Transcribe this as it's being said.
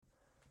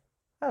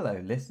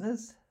Hello,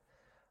 listeners.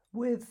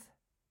 With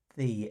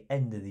the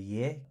end of the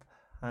year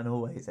and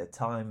always a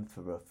time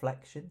for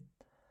reflection,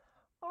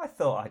 I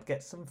thought I'd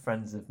get some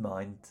friends of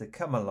mine to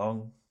come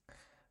along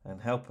and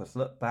help us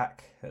look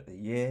back at the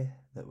year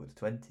that was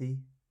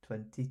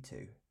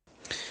 2022.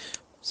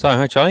 So,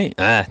 hi Charlie.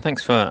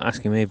 Thanks for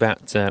asking me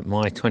about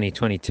my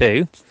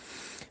 2022.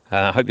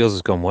 I hope yours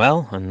has gone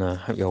well, and I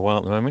hope you're well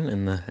at the moment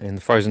in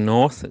the frozen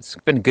north. It's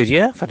been a good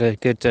year. I've had a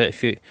good,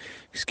 if you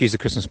excuse the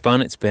Christmas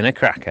pun, it's been a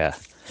cracker.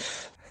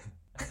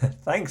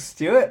 Thanks,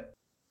 Stuart.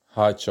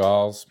 Hi,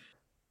 Charles.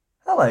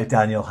 Hello,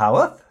 Daniel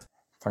Howarth.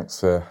 Thanks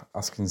for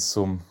asking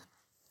some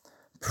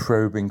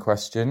probing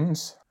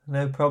questions.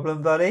 No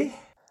problem, buddy.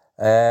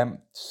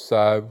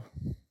 So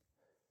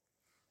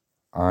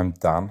I'm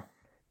Dan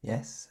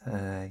Yes,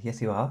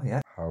 yes, you are.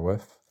 Yeah.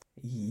 Howarth.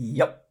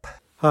 Yup.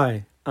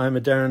 Hi, I'm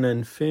Darren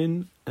N.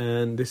 Finn,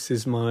 and this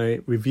is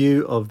my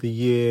review of the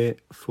year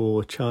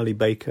for Charlie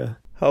Baker.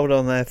 Hold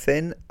on there,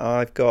 Finn.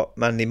 I've got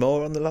Mandy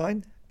Moore on the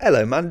line.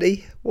 Hello,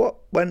 Mandy. What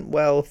went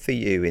well for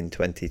you in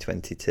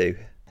 2022?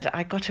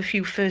 I got a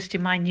few first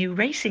in my new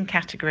racing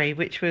category,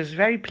 which was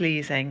very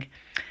pleasing.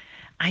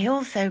 I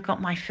also got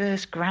my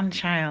first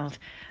grandchild,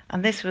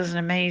 and this was an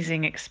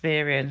amazing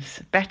experience,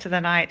 better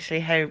than I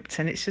actually hoped,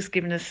 and it's just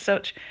given us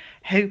such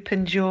hope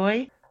and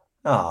joy.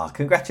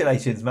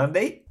 Congratulations,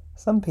 Mandy.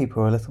 Some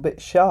people are a little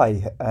bit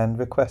shy and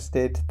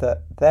requested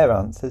that their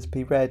answers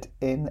be read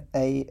in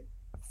a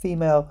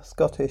female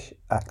Scottish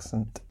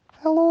accent.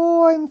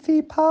 Hello, I'm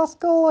Fee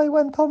Pascal. I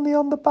went on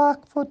the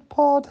Back Foot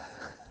pod.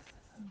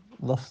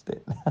 Lost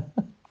it.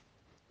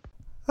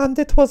 And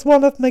it was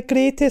one of my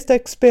greatest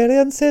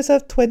experiences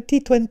of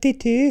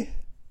 2022.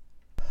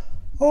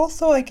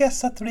 Also, I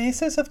guess that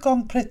races have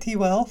gone pretty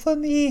well for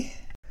me.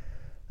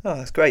 Oh,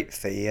 that's great,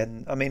 Fee.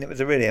 And I mean, it was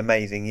a really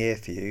amazing year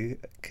for you.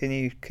 Can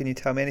you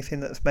tell me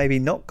anything that's maybe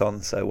not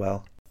gone so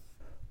well?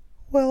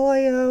 Well,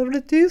 I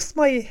reduced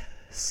my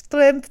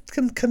strength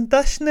and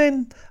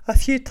conditioning a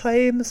few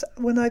times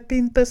when I've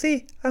been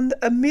busy and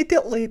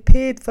immediately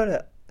paid for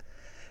it.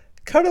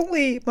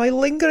 Currently, my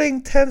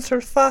lingering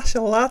tensor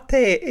fascial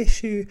latte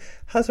issue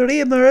has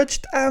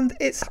re-emerged and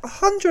it's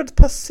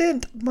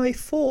 100% my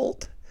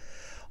fault.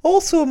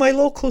 Also, my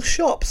local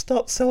shop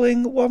stopped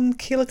selling 1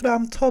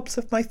 kilogram tubs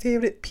of my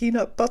favourite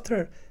peanut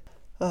butter.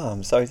 Oh,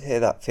 I'm sorry to hear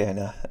that,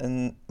 Fiona.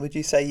 And would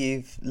you say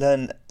you've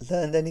learned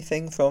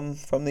anything from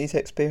these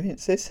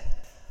experiences?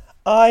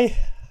 Aye,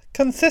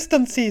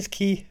 consistency is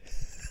key.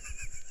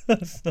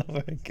 That's not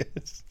very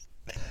good.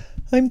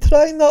 I'm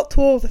trying not to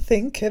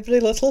overthink every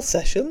little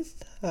session,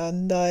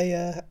 and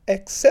I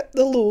accept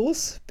the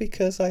lows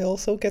because I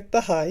also get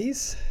the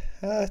highs.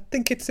 I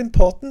think it's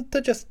important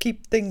to just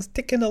keep things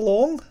ticking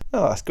along.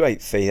 Oh, that's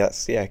great, Fee.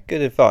 That's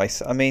good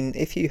advice. I mean,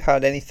 if you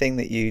had anything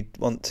that you'd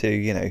want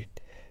to,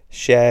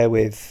 share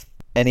with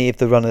any of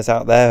the runners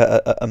out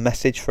there, a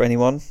message for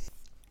anyone?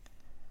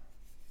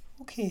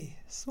 Okay,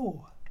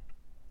 so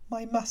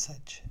my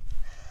message.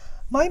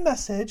 My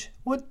message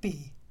would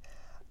be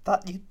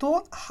that you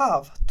don't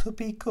have to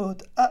be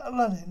good at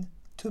running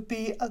to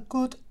be a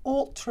good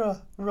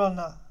ultra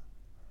runner,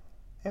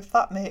 if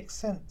that makes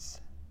sense.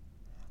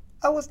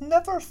 I was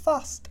never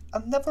fast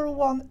and never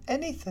won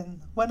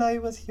anything when I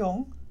was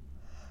young,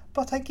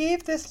 but I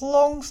gave this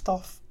long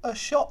stuff a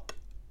shot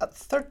at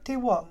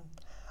 31,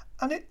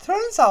 and it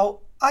turns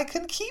out I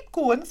can keep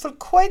going for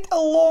quite a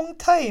long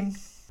time.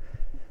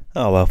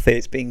 Oh well, Fee,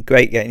 it's been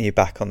great getting you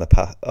back on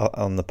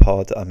the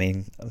pod. I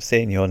mean, I'm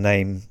seeing your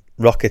name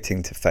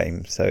rocketing to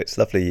fame, so it's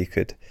lovely you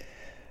could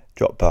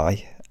drop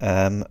by.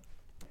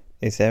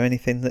 Is there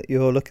anything that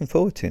you're looking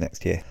forward to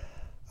next year?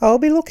 I'll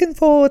be looking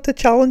forward to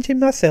challenging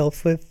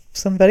myself with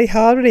some very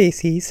hard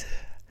races,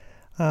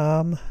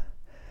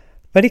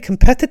 very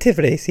competitive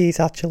races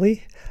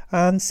actually,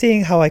 and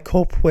seeing how I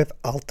cope with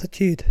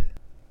altitude.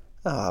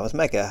 Oh, that was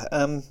mega.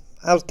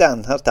 How's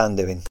Dan? How's Dan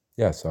doing?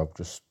 Yes, I'll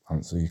just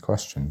answer your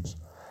questions.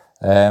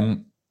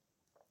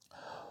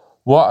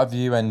 What have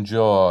you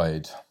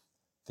enjoyed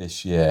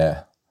this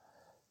year?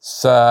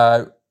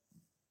 So,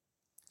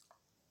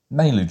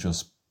 mainly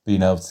just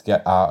being able to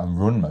get out and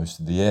run most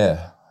of the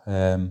year.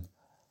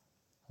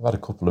 I've had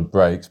a couple of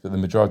breaks, but the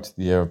majority of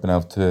the year I've been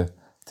able to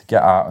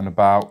get out and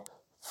about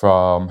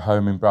from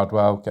home in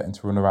Bradwell, getting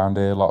to run around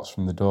here, lots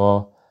from the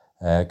door,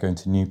 going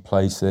to new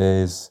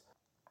places.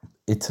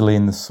 Italy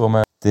in the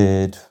summer,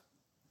 did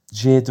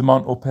Gir de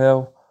Mont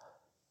uphill,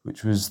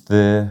 which was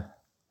the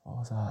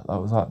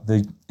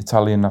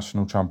Italian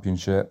National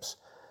Championships.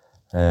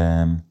 Me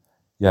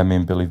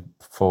and Billy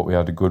thought we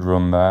had a good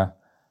run there.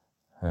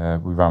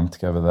 We ran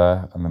together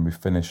there, and then we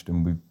finished,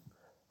 and I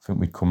think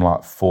we'd come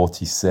like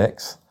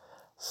 46.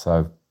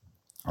 So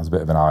that was a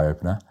bit of an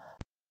eye-opener.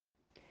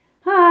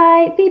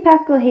 Hi, Fee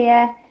Pascal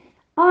here.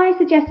 I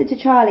suggested to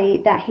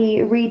Charlie that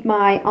he read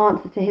my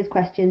answers to his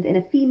questions in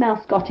a female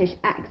Scottish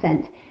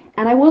accent,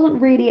 and I wasn't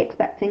really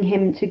expecting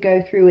him to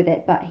go through with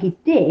it, but he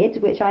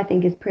did, which I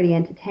think is pretty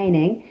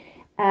entertaining.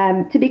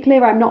 To be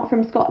clear, I'm not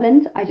from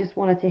Scotland. I just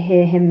wanted to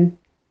hear him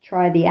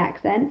try the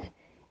accent.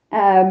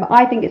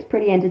 I think it's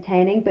pretty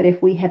entertaining, but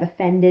if we have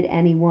offended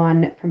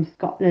anyone from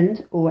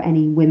Scotland or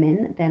any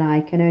women, then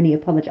I can only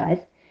apologise.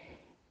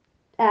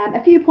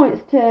 A few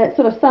points to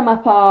sort of sum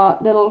up our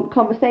little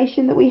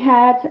conversation that we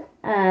had.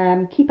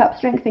 Keep up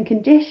strength and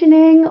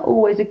conditioning,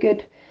 always a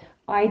good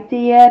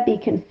idea. Be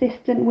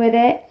consistent with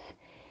it.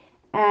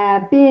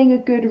 Being a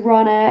good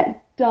runner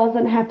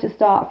doesn't have to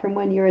start from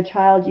when you're a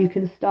child. You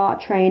can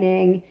start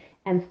training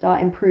and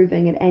start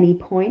improving at any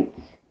point.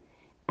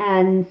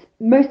 And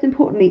most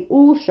importantly,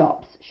 all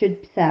shops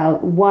should sell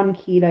 1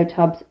 kilo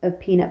tubs of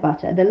peanut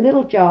butter. The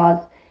little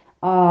jars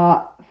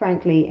are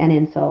frankly an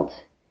insult.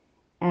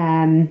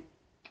 And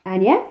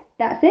yeah,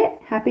 that's it.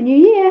 Happy New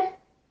Year.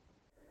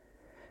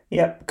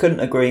 Yep,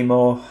 couldn't agree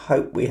more.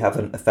 Hope we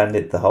haven't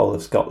offended the whole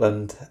of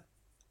Scotland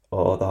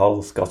or the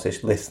whole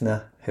Scottish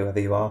listener, whoever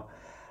you are.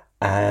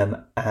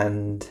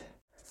 And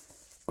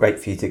great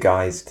for you two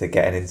guys to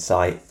get an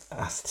insight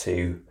as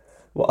to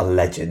what a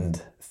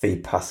legend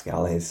Phoebe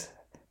Pascal is.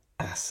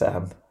 As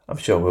I'm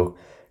sure we'll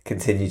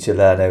continue to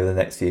learn over the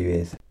next few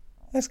years.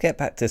 Let's get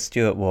back to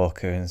Stuart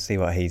Walker and see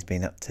what he's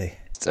been up to.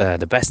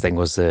 The best thing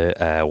was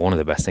one of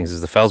the best things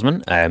was the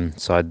Felsman.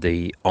 So I had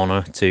the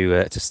honour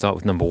to start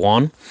with number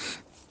 1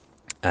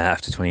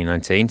 after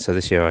 2019. So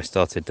this year I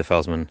started the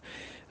Felsman,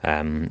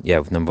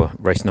 with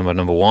race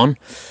number 1.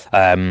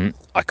 I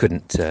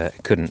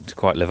couldn't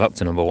quite live up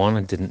to number 1.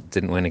 I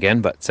didn't win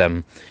again, but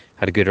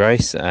had a good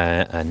race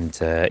and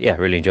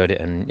really enjoyed it.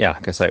 And yeah,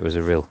 like I say, it was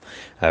a real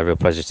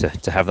pleasure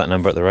to have that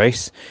number at the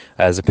race.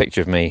 There's a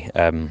picture of me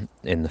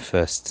in the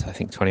first, I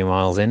think, 20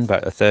 miles in,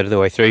 about a third of the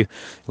way through,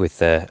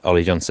 with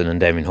Ollie Johnson and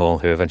Damien Hall,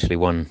 who eventually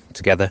won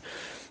together.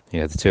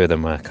 You know, the two of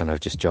them are kind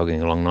of just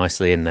jogging along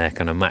nicely in their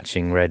kind of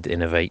matching red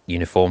Innovate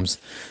uniforms,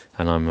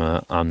 and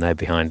I'm there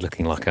behind,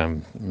 looking like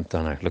I'm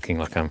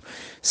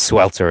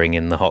sweltering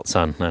in the hot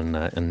sun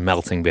and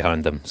melting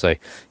behind them. So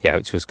yeah,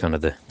 which was kind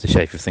of the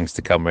shape of things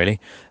to come, really.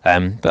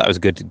 But that was a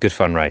good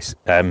fun race.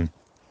 That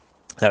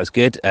was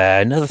good.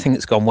 Another thing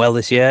that's gone well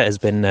this year has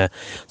been so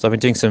I've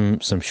been doing some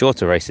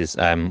shorter races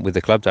with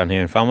the club down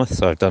here in Falmouth.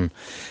 So I've been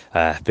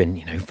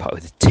part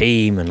of the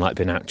team and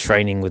been out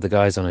training with the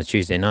guys on a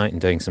Tuesday night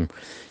and doing some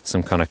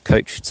kind of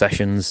coach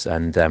sessions,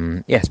 and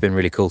it's been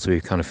really cool to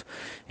be kind of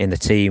in the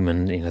team,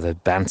 and the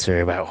banter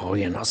about,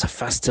 you're not so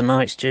fast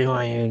tonight, Stu,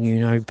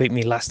 beat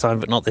me last time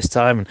but not this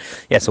time, and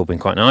it's all been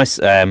quite nice.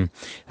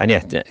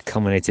 It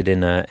culminated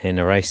in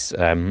a race,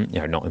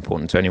 not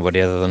important to anybody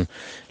other than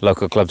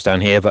local clubs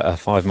down here, but a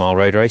 5-mile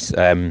road race,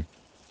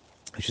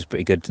 which was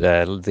pretty good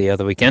the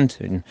other weekend,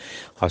 and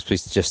I was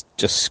pleased to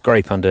just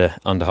scrape under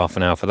half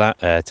an hour for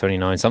that,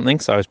 29 something,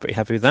 so I was pretty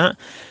happy with that.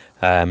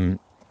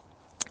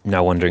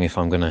 Now wondering if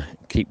I'm going to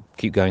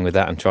keep going with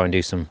that and try and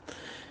do some,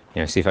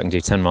 see if I can do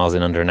 10 miles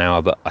in under an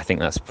hour, but I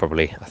think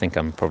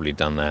I'm probably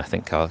done there. I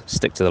think I'll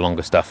stick to the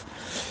longer stuff.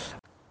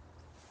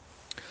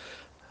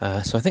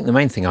 So I think the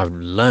main thing I've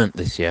learnt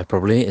this year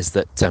probably is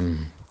that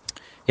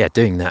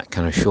doing that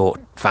kind of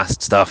short,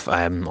 fast stuff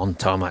on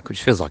tarmac,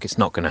 which feels like it's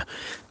not going to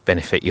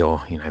benefit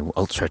your,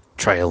 ultra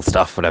trail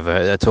stuff, whatever,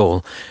 at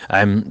all,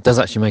 does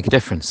actually make a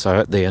difference. So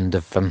at the end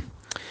of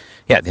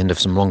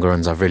some longer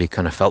runs, I've really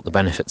kind of felt the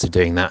benefits of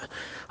doing that.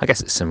 I guess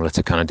it's similar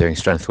to kind of doing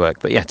strength work,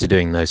 but to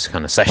doing those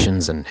kind of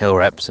sessions and hill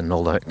reps and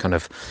all that kind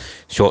of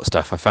short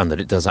stuff, I found that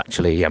it does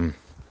actually,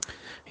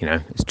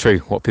 it's true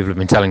what people have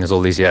been telling us all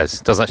these years.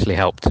 It does actually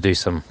help to do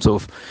some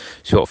sort of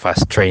short,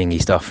 fast training-y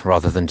stuff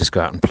rather than just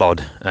go out and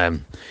plod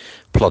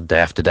day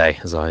after day,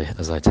 as I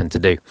tend to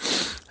do.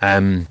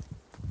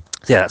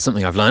 That's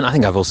something I've learned. I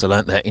think I've also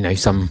learned that,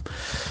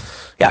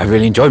 I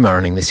really enjoyed my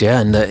running this year,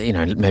 and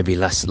maybe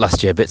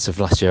last year, bits of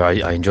last year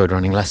I enjoyed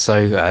running less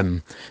so,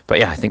 but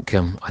I think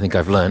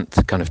I've learnt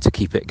kind of to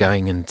keep it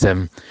going,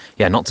 and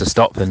not to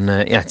stop, and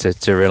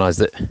to realise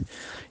that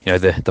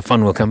the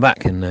fun will come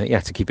back, and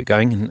to keep it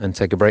going and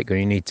take a break when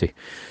you need to.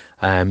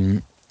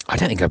 I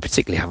don't think I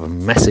particularly have a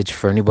message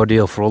for anybody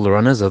or for all the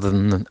runners other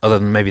than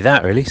maybe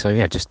that, really.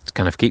 So just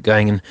kind of keep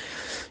going, and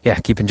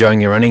keep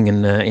enjoying your running,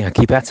 and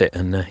keep at it,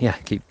 and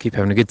keep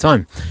having a good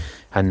time.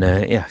 And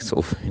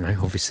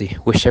obviously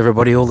wish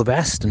everybody all the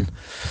best and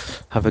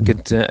have a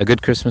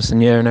good Christmas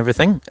and year and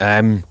everything.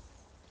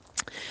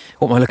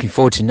 What am I looking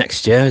forward to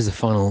next year is the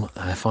final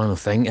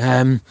thing.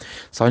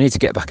 So I need to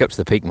get back up to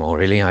the peak more,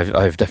 really.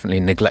 I've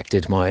definitely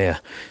neglected my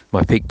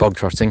peak bog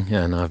trotting,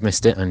 and I've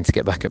missed it. I need to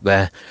get back up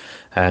there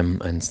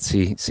and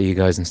see you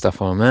guys and stuff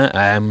while I'm there.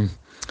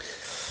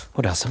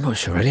 What else? I'm not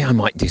sure, really. I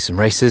might do some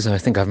races. I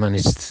think I've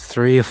managed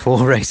 3 or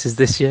 4 races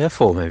this year,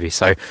 4 maybe.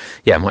 So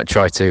I might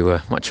try to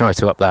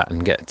up that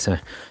and get see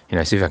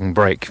if I can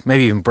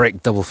maybe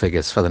break double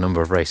figures for the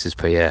number of races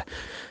per year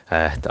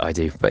that I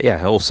do. But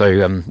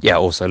also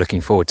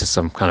looking forward to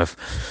some kind of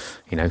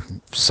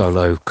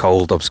solo,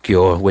 cold,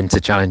 obscure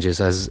winter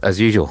challenges as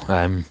usual.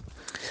 So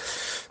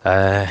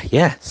I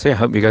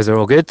hope you guys are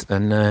all good,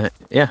 and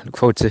look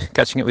forward to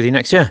catching up with you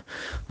next year.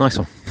 Nice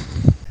one.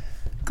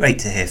 Great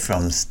to hear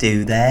from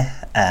Stu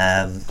there.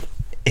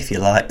 If you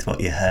liked what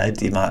you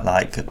heard, you might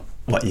like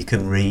what you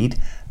can read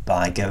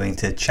by going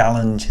to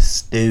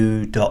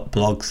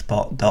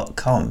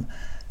challengestu.blogspot.com.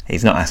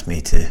 he's not asked me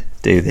to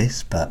do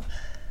this, but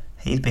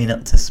he's been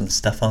up to some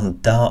stuff on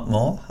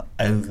Dartmoor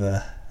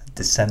over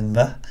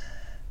December.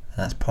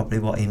 That's probably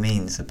what he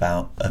means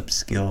about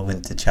obscure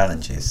winter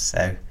challenges.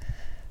 So,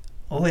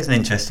 always an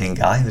interesting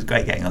guy. It was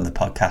great getting on the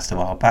podcast a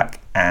while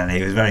back, and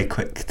he was very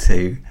quick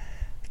to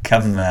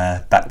come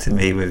back to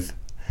me with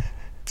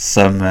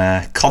some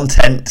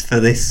content for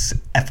this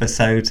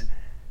episode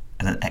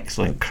and an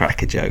excellent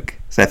cracker joke.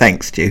 So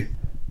thanks, Stu.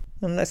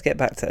 And let's get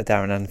back to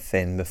Darren and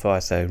Finn before I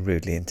so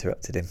rudely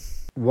interrupted him.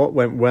 What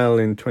went well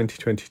in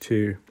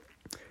 2022?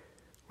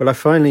 Well, I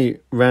finally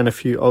ran a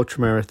few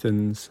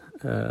ultramarathons.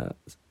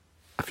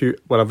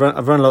 I've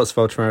run lots of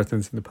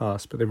ultramarathons in the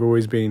past, but they've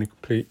always been a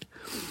complete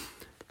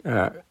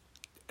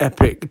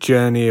epic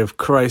journey of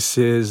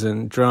crisis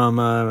and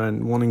drama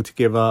and wanting to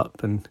give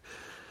up and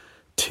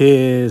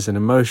tears and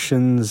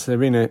emotions. They've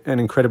been an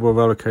incredible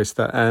roller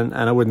coaster, and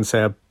I wouldn't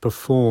say I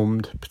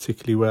performed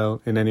particularly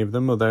well in any of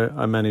them, although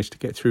I managed to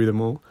get through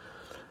them all.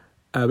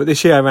 But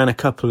this year I ran a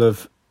couple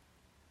of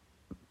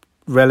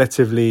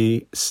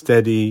relatively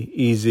steady,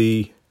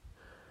 easy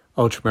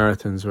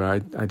ultramarathons where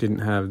I didn't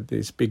have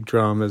these big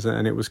dramas,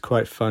 and it was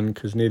quite fun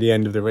because near the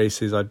end of the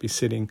races I'd be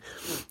sitting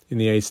in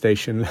the aid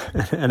station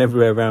and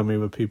everywhere around me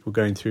were people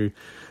going through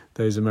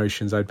those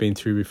emotions I'd been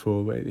through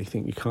before, where you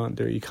think you can't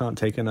do it, you can't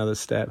take another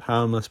step,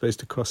 how am I supposed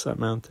to cross that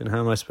mountain, how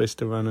am I supposed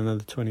to run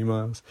another 20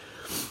 miles?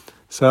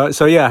 So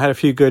yeah, I had a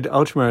few good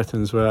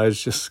ultramarathons where I was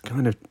just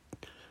kind of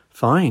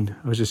fine.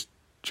 I was just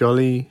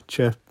jolly,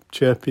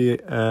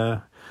 chirpy.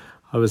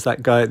 I was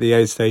that guy at the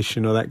aid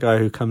station, or that guy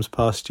who comes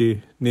past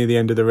you near the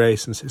end of the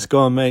race and says, "Go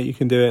on, mate, you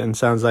can do it," and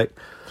sounds like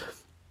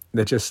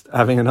they're just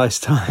having a nice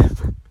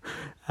time.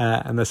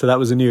 So that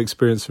was a new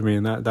experience for me,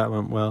 and that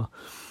went well.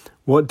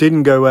 What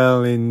didn't go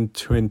well in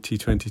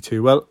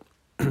 2022? Well,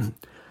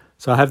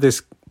 so I have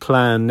this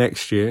plan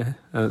next year,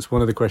 and it's one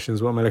of the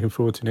questions, what am I looking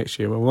forward to next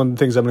year? Well, one of the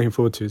things I'm looking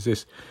forward to is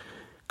this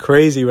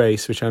crazy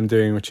race which I'm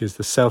doing, which is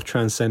the Self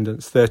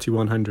Transcendence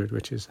 3100,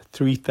 which is a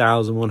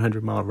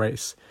 3,100 mile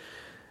race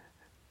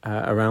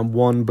around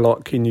one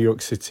block in New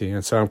York City.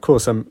 And so, of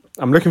course, I'm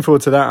looking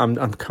forward to that.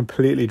 I'm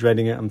completely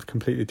dreading it. I'm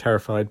completely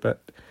terrified,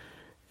 but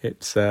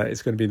it's going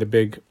to be the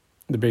big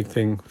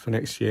thing for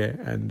next year,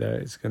 and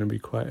it's going to be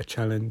quite a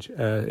challenge.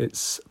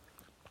 It's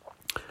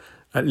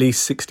at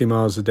least 60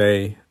 miles a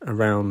day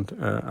around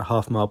a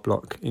half-mile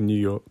block in New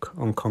York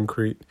on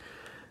concrete,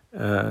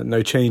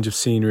 no change of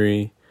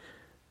scenery,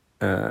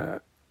 and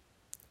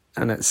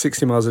at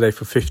 60 miles a day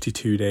for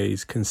 52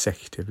 days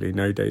consecutively,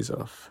 no days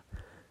off.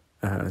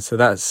 So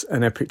that's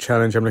an epic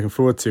challenge I'm looking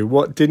forward to.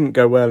 What didn't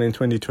go well in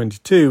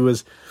 2022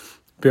 was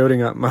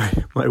building up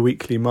my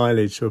weekly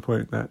mileage to a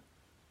point that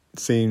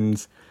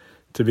seems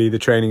to be the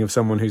training of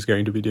someone who's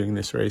going to be doing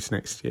this race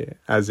next year.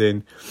 As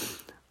in,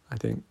 I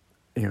think,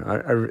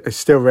 I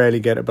still rarely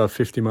get above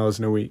 50 miles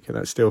in a week, and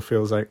that still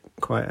feels like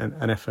quite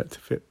an effort to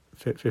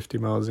fit 50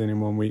 miles in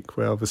 1 week,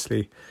 where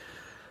obviously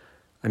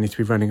I need to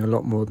be running a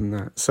lot more than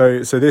that.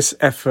 So this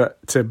effort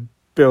to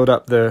build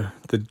up the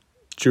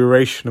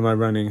duration of my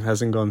running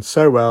hasn't gone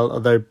so well,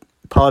 although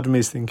part of me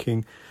is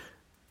thinking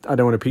I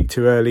don't want to peak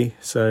too early,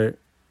 so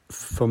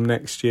from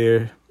next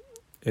year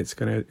I've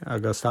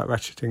got to start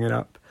ratcheting it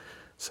up.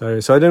 So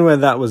I don't know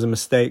whether that was a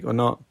mistake or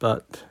not,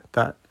 but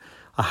that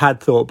I had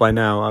thought by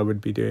now I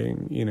would be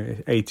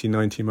doing 80,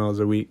 90 miles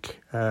a week.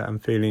 I'm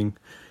feeling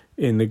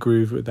in the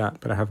groove with that,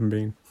 but I haven't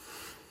been.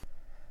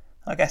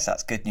 I guess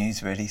that's good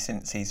news really,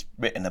 since he's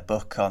written a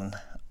book on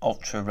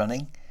ultra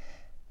running.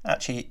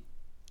 Actually,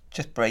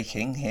 just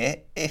breaking here,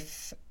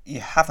 if you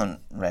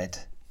haven't read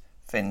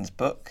Finn's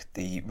book,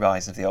 The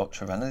Rise of the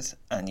Ultra Runners,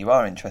 and you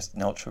are interested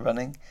in ultra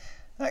running,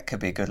 that could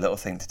be a good little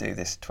thing to do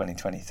this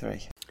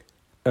 2023.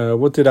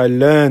 What did I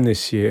learn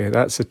this year?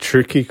 That's a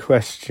tricky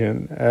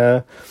question.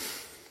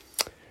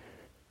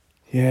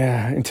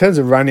 In terms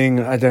of running,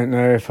 I don't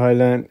know if I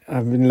learned.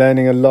 I've been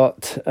learning a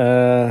lot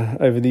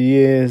over the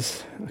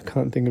years. I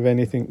can't think of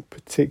anything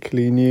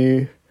particularly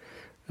new.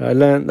 I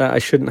learned that I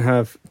shouldn't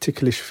have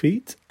ticklish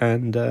feet,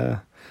 and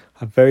have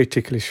very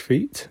ticklish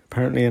feet.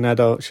 Apparently an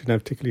adult shouldn't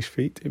have ticklish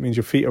feet. It means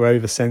your feet are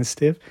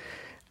oversensitive,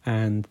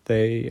 and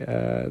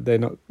they're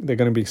going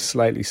to be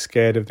slightly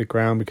scared of the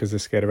ground because they're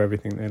scared of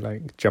everything. They're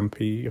like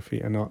jumpy. Your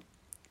feet are not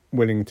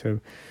willing to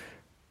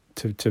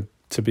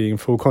be in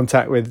full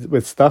contact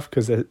with stuff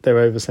because they're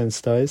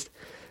oversensitized.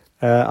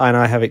 And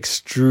I have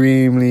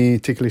extremely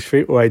ticklish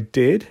feet, or I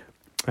did,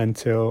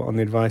 until on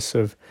the advice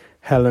of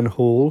Helen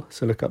Hall.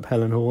 So look up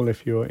Helen Hall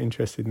if you're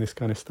interested in this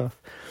kind of stuff.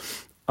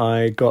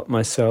 I got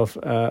myself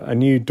a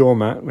new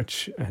doormat,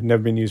 which had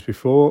never been used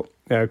before,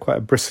 quite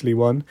a bristly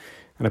one,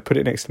 and I put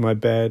it next to my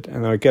bed,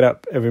 and I get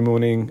up every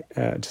morning,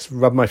 just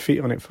rub my feet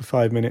on it for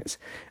 5 minutes,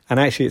 and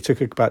actually it took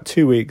about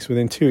 2 weeks.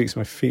 Within 2 weeks,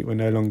 my feet were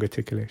no longer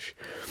ticklish.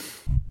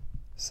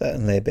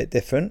 Certainly a bit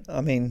different.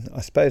 I mean, I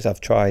suppose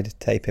I've tried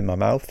taping my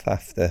mouth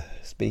after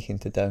speaking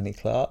to Donnie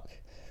Clark.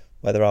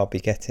 Whether I'll be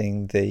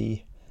getting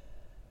the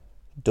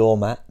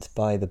doormat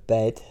by the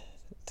bed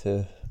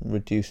to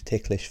reduce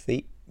ticklish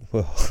feet,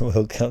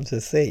 we'll come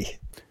to see.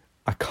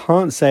 I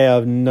can't say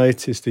I've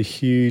noticed a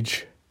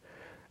huge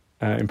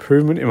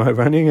improvement in my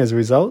running as a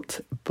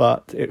result,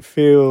 but it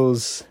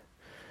feels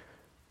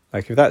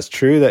like if that's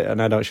true, that an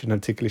adult shouldn't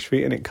have ticklish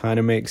feet, and it kind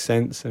of makes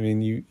sense. I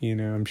mean, you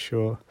know, I'm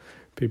sure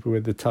people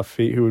with the tough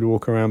feet who would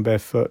walk around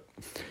barefoot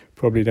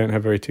probably don't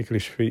have very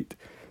ticklish feet.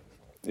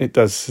 It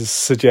does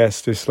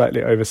suggest they're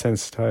slightly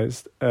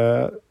oversensitized.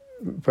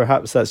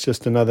 Perhaps that's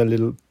just another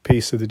little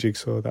piece of the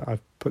jigsaw that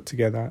I've put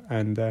together.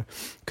 And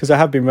because I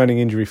have been running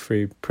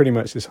injury-free pretty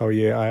much this whole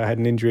year. I had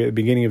an injury at the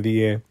beginning of the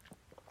year.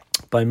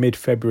 By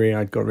mid-February,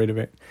 I'd got rid of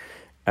it.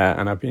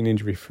 And I've been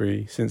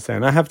injury-free since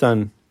then. I have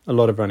done a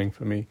lot of running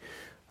for me.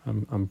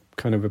 I'm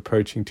kind of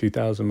approaching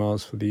 2,000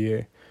 miles for the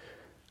year.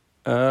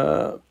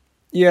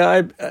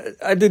 Yeah,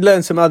 I did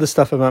learn some other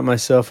stuff about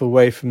myself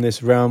away from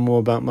this realm, more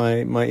about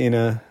my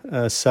inner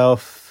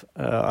self.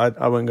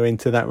 I won't go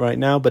into that right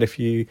now, but if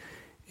you're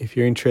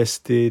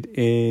interested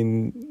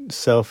in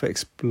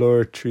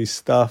self-exploratory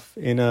stuff,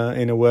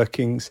 inner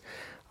workings,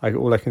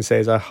 all I can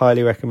say is I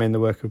highly recommend the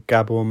work of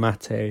Gabor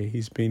Mate.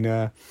 He's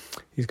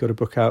got a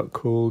book out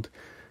called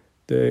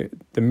The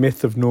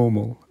Myth of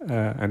Normal,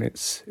 and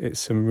it's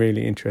some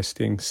really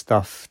interesting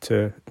stuff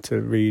to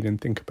read and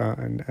think about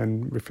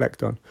and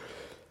reflect on.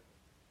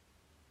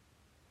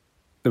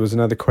 There was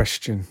another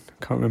question.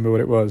 I can't remember what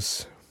it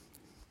was.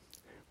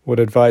 What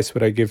advice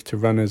would I give to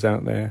runners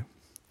out there?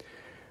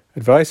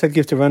 Advice I'd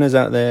give to runners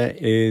out there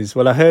is,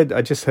 well,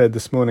 I just heard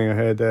this morning,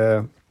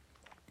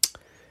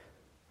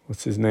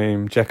 what's his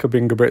name? Jakob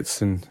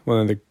Ingebrigtsen, one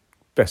of the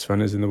best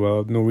runners in the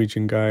world,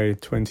 Norwegian guy,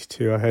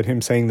 22. I heard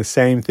him saying the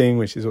same thing,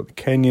 which is what the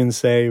Kenyans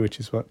say, which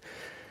is what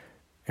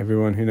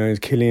everyone who knows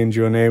Kilian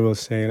Jornet will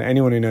say, and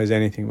anyone who knows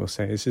anything will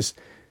say. It's just,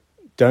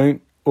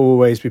 don't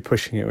always be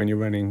pushing it when you're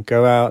running.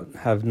 Go out,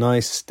 have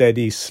nice,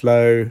 steady,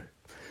 slow,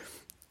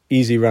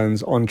 easy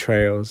runs on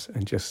trails,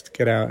 and just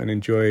get out and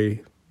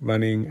enjoy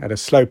running at a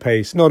slow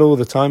pace. Not all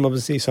the time,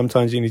 obviously.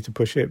 Sometimes you need to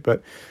push it,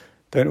 but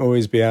don't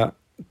always be out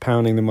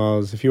pounding the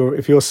miles. If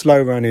your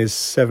slow run is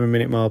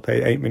 7-minute mile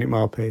pace, 8-minute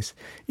mile pace,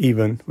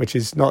 even, which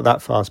is not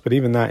that fast, but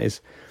even that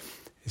is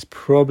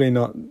probably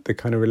not the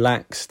kind of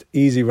relaxed,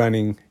 easy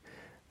running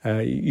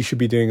you should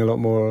be doing a lot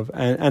more of.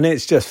 And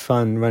it's just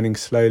fun running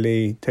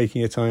slowly,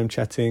 taking your time,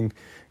 chatting,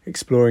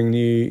 exploring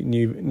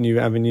new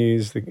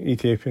avenues. The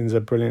Ethiopians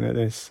are brilliant at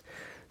this.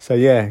 So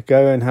yeah,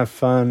 go and have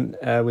fun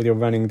with your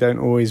running. Don't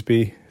always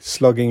be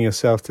slogging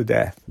yourself to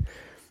death.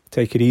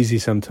 Take it easy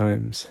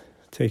sometimes.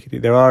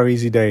 There are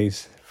easy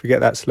days. Forget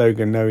that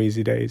slogan, no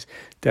easy days.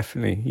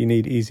 Definitely, you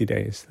need easy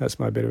days. That's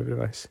my bit of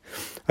advice.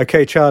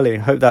 Okay, Charlie,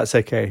 hope that's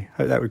okay.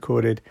 Hope that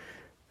recorded.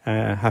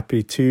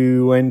 Happy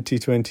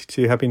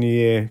 2022. Happy New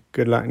Year.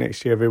 Good luck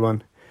next year,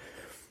 everyone.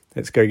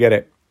 Let's go get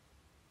it.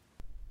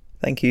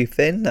 Thank you,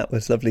 Finn. That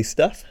was lovely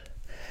stuff.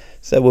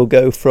 So we'll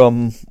go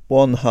from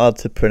one hard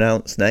to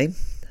pronounce name,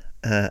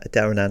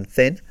 Daranan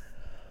Finn,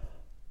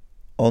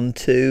 on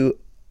to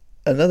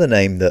another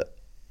name that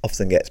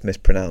often gets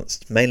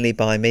mispronounced, mainly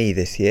by me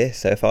this year.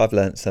 So if I've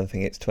learnt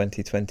something, it's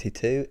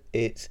 2022.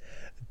 It's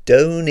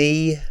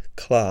Donnie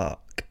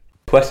Clark.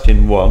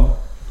 Question 1.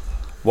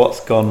 What's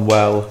gone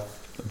well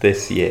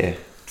this year?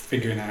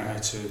 Figuring out how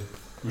to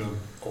run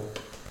up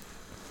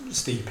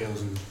steep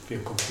hills and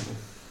feel comfortable.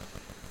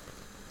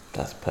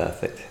 That's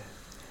perfect.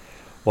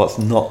 What's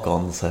not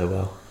gone so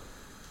well?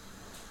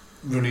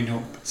 Running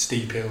up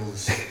steep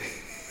hills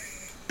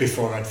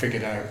before I'd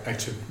figured out how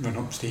to run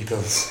up steep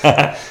hills.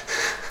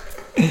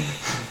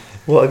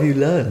 What have you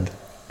learned?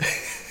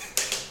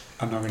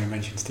 I'm not going to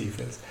mention steep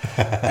hills.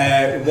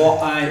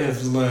 What I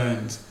have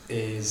learned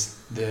is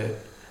that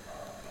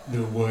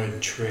the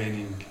word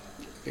training,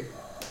 it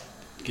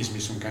gives me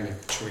some kind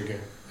of trigger.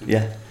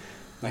 Yeah.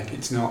 Like,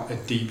 it's not a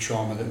deep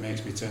trauma that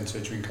makes me turn to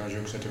a drink or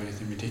drugs or do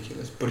anything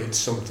ridiculous, but it's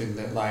something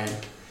that, like,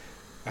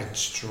 I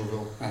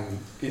struggle, and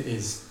it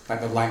is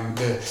like have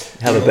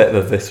a bit of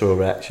a visceral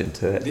reaction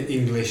to it. The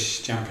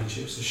English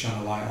Championships have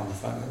shone a light on the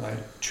fact that,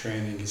 like,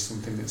 training is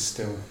something that's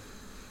still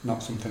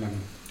not something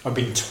I've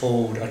been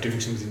told are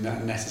doing something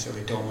that I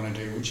necessarily don't want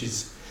to do, which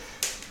is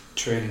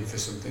training for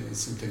something.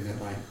 It's something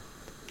that, like,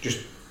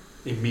 just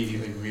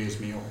immediately rears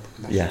me up.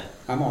 And yeah.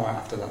 I'm alright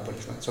after that, but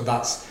it's like, so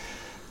that's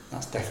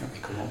definitely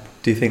come up.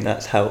 Do you think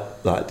that's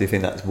helped? Like, do you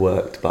think that's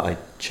worked by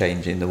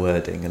changing the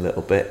wording a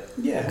little bit?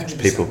 Yeah,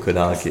 100%. People could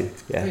argue.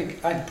 Yeah. I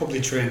think I'd probably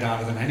trained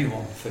harder than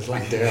anyone for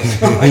Langdale.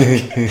 I'm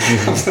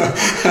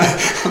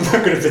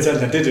not going to pretend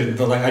I didn't,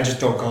 but, like, I just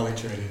don't call it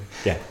training.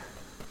 Yeah.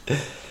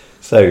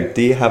 So,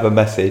 do you have a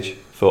message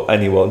for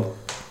anyone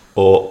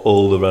or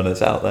all the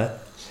runners out there?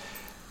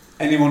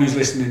 Anyone who's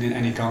listening in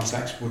any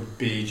context would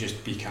be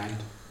just be kind.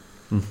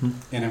 Mm-hmm.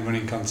 In a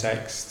running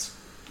context,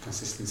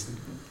 consistency.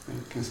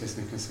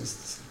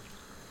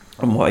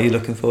 And what are you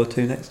looking forward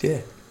to next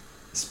year?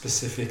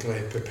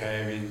 Specifically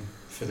preparing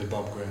for the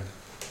Bob Graham.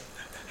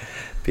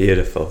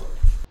 Beautiful.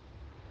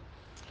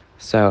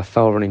 So a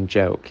fell running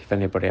joke, if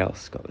anybody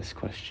else got this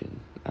question.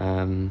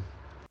 No,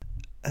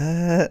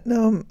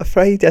 I'm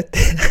afraid I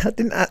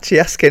didn't actually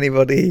ask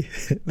anybody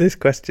this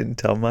question,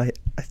 Tom. I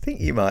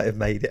think you might have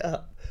made it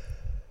up.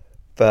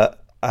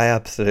 But I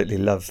absolutely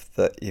love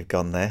that you've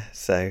gone there,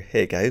 so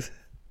here goes.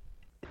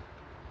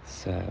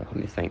 So let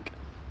me think.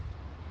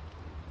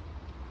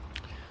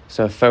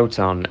 So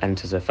Photon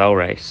enters a fell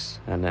race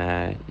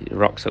and he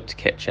rocks up to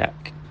kit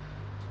check,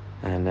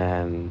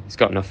 and he's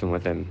got nothing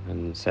with him,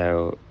 and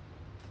so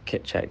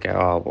kit check go,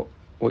 oh,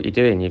 what you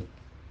doing? You've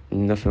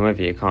nothing with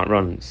you. You can't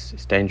run.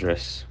 It's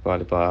dangerous. Blah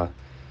blah blah.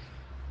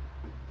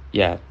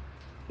 Yeah,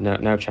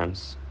 no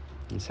chance.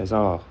 And he says,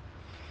 oh,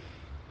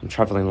 I'm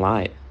travelling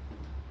light.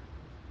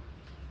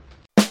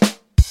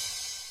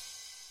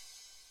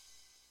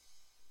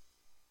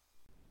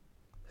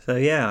 So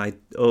yeah, I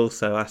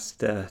also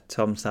asked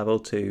Tom Saville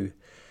to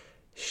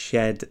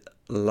shed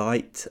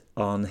light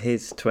on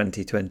his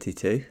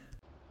 2022.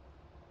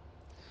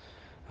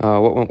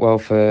 What went well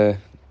for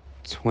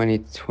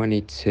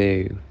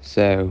 2022?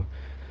 So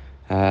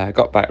I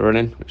got back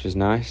running, which was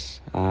nice,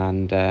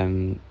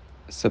 and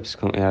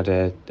subsequently had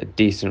a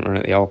decent run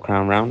at the All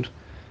Crown round,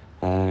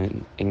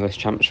 English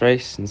Champs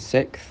race in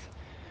 6th,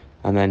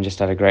 and then just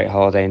had a great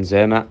holiday in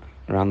Zermatt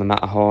around the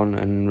Matterhorn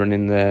and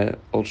running the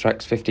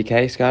Ultrex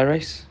 50k Sky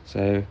Race.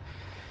 So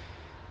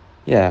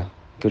yeah,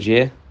 good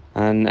year.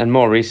 And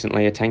more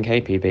recently a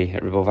 10k PB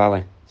at Ribble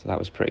Valley, so that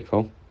was pretty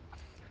cool.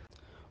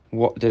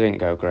 What didn't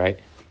go great?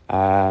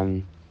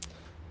 Had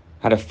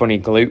a funny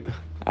glute,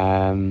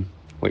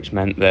 which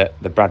meant that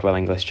the Bradwell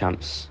English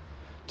Champs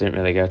didn't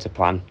really go to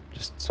plan,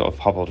 just sort of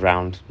hobbled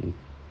round and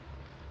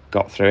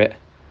got through it.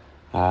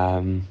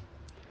 Apart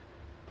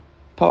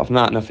from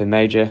that, nothing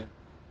major.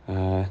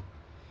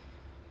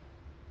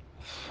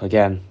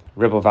 Again,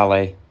 Ribble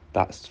Valley,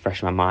 that's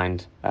fresh in my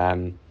mind.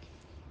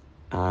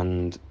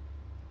 And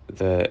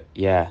the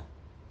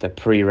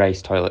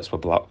pre-race toilets were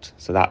blocked,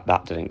 so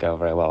that didn't go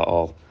very well at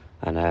all.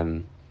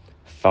 And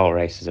fell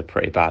races are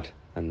pretty bad,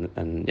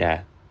 and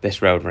yeah,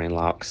 this road running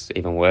lark's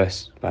even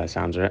worse by the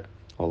sounds of it,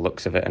 or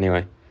looks of it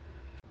anyway.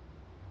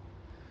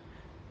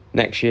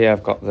 Next year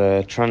I've got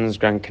the Trans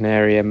Gran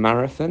Canaria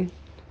Marathon,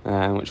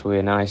 which will be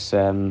a nice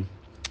warm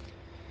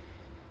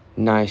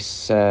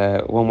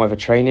weather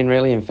training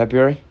really in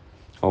February,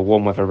 or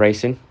warm weather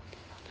racing.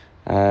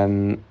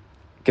 Gonna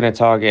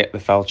target the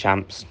Fell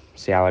Champs,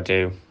 see how I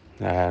do,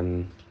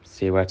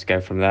 see where to go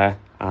from there,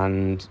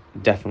 and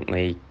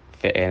definitely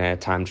fit in a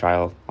time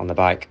trial on the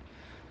bike,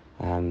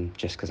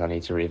 just because I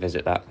need to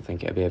revisit that. I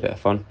think it'll be a bit of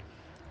fun,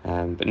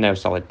 but no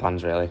solid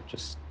plans really,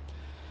 just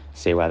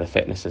see where the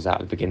fitness is at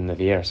the beginning of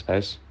the year, I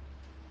suppose.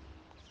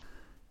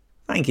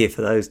 Thank you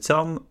for those,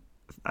 Tom,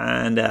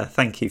 and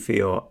thank you for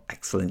your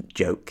excellent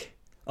joke.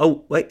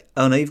 Oh wait,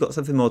 oh no, you've got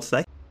something more to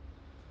say?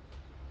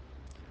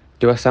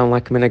 Do I sound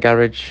like I'm in a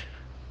garage?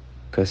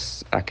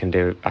 Because I can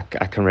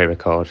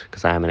re-record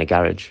because I am in a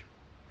garage.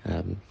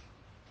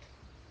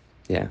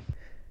 Yeah.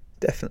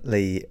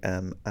 Definitely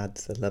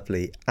adds a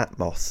lovely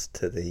atmos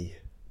to the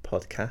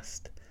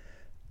podcast,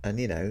 and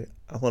you know,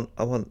 I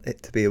want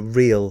it to be a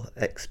real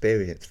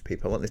experience for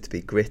people. I want it to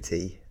be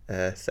gritty.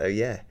 So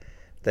yeah,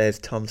 there's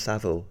Tom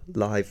Saville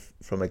live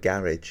from a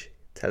garage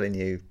telling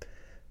you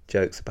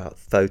jokes about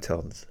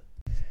photons.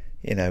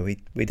 You know,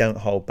 we don't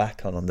hold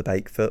back on the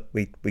Bakefoot.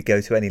 We go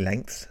to any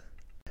lengths.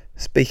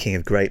 Speaking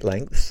of great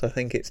lengths, I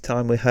think it's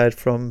time we heard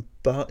from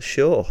Bart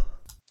Shaw.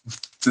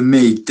 For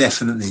me,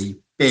 definitely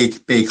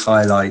big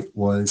highlight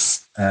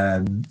was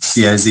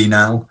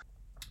Zinal.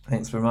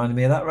 Thanks for reminding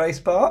me of that race,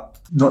 Bart.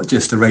 Not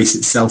just the race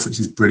itself, which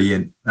is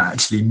brilliant,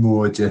 actually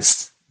more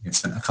just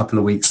spent a couple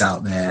of weeks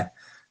out there.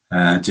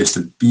 Just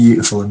a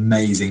beautiful,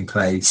 amazing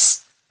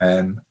place,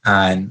 and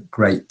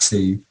great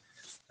to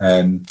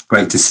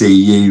see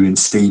you and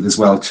Steve as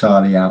well,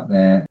 Charlie, out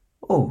there.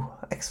 Oh,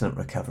 excellent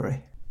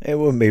recovery. It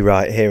wouldn't be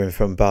right hearing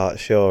from Bart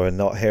Shaw and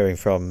not hearing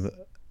from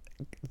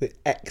the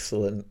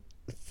excellent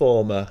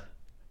former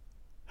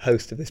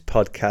host of this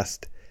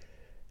podcast,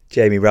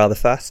 Jamie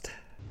Ratherfast.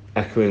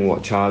 Echoing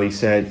what Charlie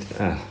said.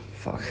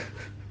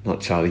 Not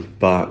Charlie,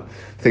 Bart.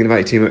 Thinking about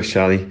it too much,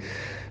 Charlie.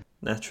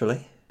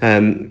 Naturally.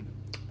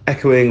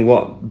 Echoing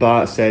what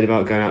Bart said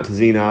about going out to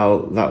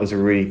Zinal, that was a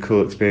really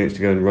cool experience to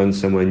go and run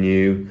somewhere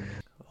new.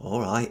 All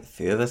right, a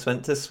few of us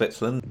went to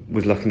Switzerland.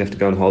 Was lucky enough to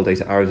go on holiday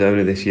to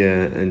Arizona this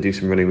year and do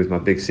some running with my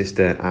big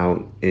sister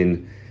out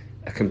in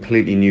a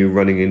completely new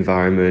running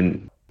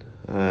environment.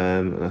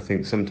 And I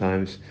think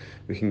sometimes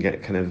we can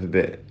get kind of a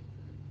bit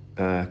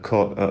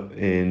caught up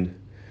in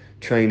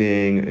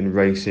training and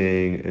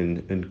racing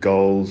and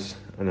goals.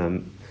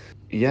 And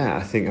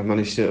I think I've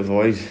managed to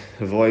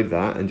avoid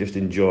that and just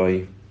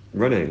enjoy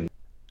running.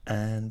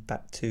 And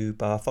back to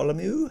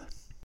Bartholomew.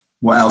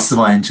 What else have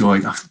I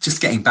enjoyed?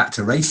 Just getting back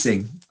to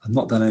racing. I've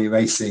not done any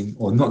racing,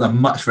 or not done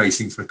much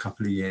racing for a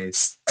couple of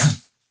years. I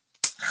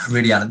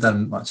really haven't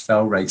done much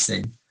fell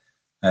racing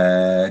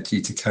due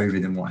to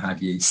COVID and what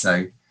have you.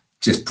 So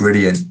just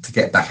brilliant to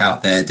get back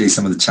out there, do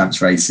some of the champs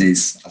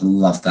races. I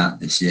love that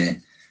this year.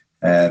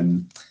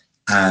 And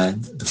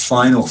the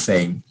final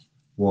thing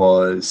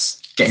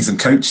was getting some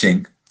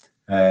coaching,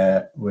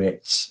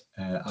 which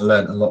I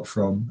learned a lot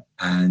from,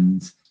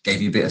 and gave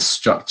you a bit of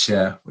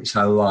structure, which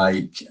I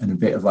like, and a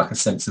bit of like a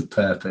sense of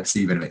purpose,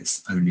 even if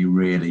it's only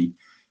really,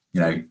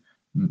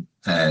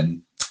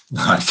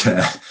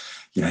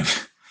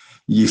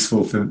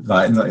 useful for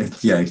like, not,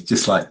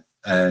 just like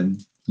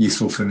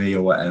useful for me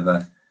or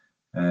whatever.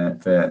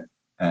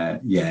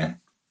 Yeah,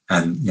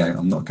 and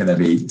I'm not going to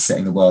be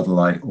setting the world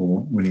alight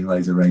or winning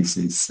loads of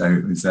races. So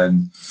it was,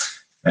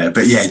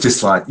 but yeah,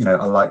 just like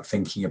I like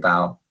thinking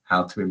about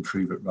how to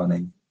improve at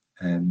running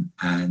and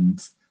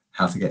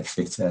how to get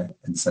fitter.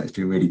 And so it's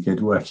been really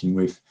good working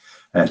with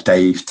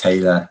Dave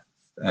Taylor,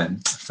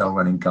 Fell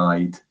Running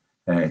Guide.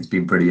 It's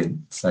been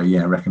brilliant. So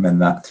yeah, I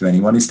recommend that to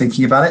anyone who's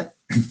thinking about it.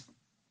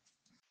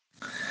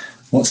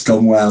 What's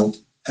gone well?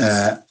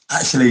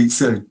 Actually,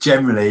 sort of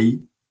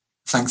generally,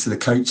 thanks to the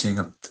coaching,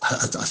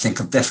 I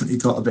think I've definitely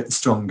got a bit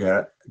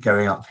stronger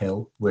going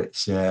uphill,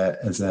 which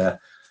as a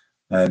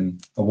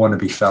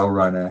wannabe fell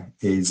runner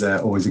is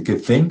always a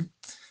good thing.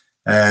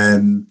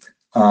 I've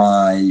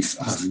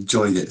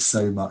enjoyed it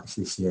so much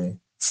this year,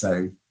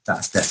 so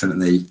that's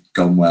definitely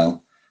gone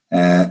well.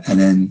 And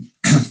then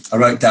I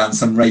wrote down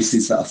some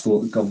races that I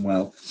thought had gone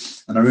well,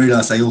 and I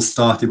realised they all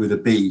started with a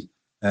B,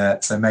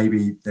 so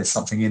maybe there's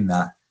something in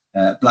that.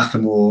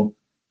 Blackamoor,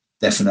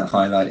 definite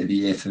highlight of the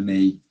year for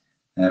me.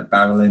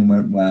 Barrowland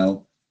went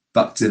well,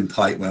 Buckton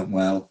Pike went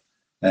well,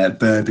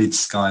 Burbage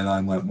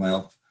Skyline went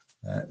well.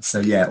 So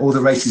yeah, all the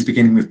races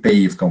beginning with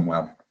B have gone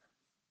well.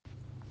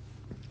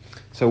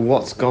 So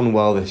what's gone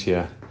well this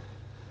year?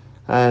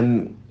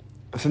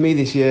 For me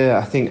this year,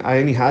 I think I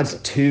only had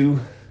 2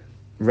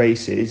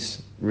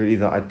 races really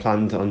that I'd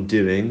planned on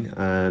doing,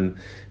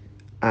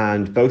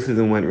 and both of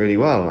them went really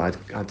well.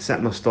 I'd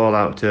set my stall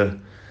out to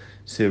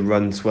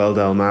run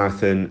Swaledale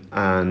Marathon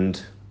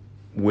and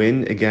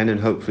win again and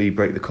hopefully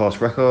break the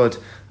course record.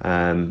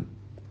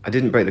 I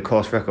didn't break the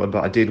course record,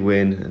 but I did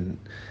win,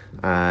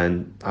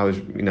 and I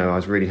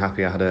was really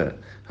happy. I had a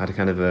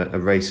kind of a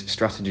race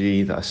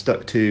strategy that I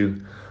stuck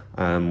to,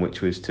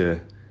 which was to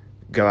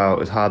go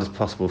out as hard as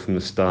possible from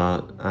the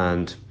start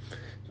and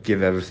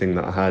give everything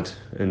that I had,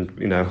 and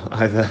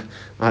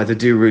either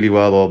do really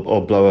well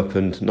or blow up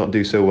and not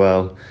do so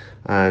well.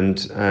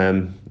 And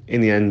in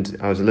the end,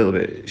 I was a little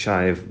bit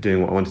shy of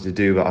doing what I wanted to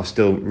do, but I was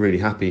still really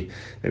happy.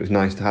 It was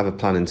nice to have a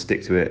plan and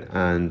stick to it,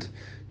 and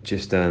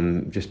just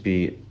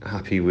be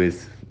happy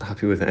with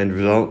the end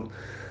result.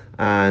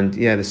 And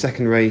yeah, the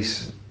second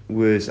race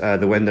was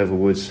the Wendover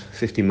Woods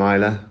 50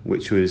 miler,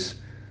 which was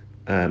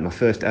my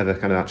first ever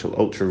kind of actual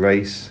ultra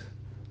race.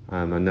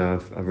 I know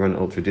I've run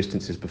ultra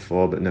distances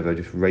before, but never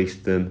just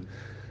raced them,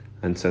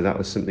 and so that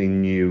was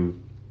something new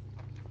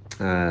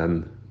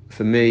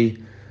for me.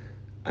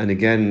 And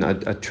again,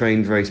 I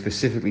trained very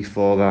specifically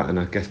for that, and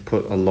I guess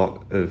put a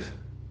lot of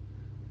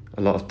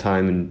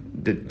time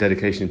and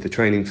dedication into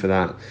training for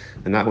that,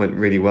 and that went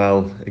really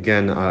well.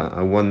 Again,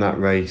 I won that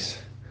race,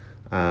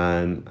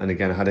 and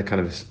again I had a kind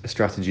of a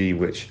strategy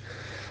which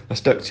I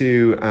stuck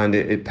to, and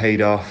it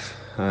paid off.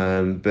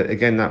 But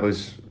again, that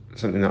was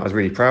something that I was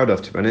really proud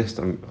of, to be honest.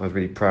 I was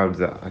really proud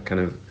that I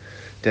kind of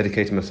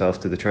dedicated myself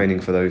to the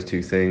training for those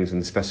 2 things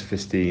and the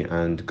specificity,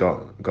 and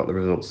got the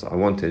results that I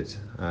wanted.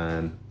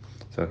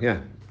 So yeah.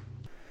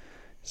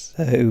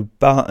 So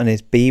Barton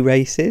is B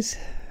races,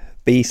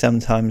 B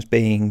sometimes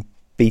being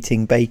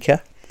beating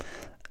Baker,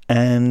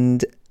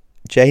 and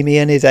Jamie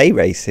and his A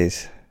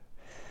races.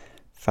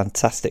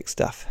 Fantastic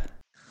stuff.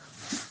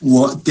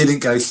 What didn't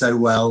go so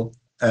well?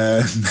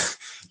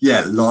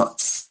 Yeah,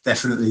 lots.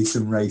 Definitely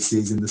some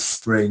races in the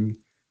spring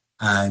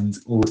and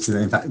autumn.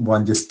 In fact,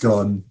 one just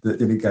gone that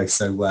didn't go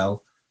so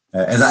well.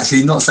 And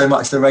actually not so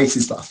much the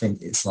races, but I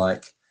think it's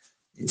like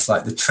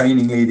the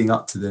training leading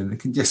up to them. It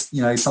can just,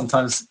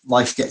 sometimes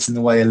life gets in the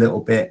way a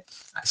little bit.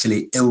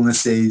 Actually,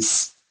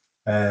 illnesses,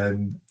 a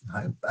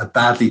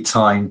badly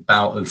timed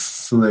bout of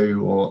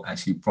flu or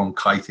actually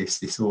bronchitis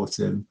this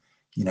autumn,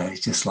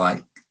 it's just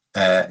like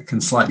it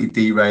can slightly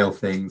derail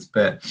things.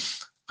 But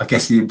I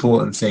guess the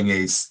important thing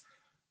is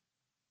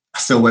I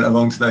still went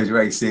along to those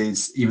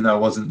races, even though I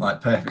wasn't like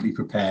perfectly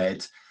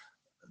prepared.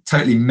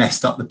 Totally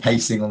messed up the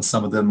pacing on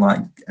some of them,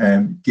 like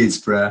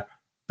Gisborough,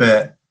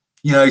 but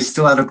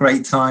still had a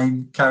great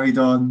time, carried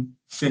on,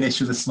 finished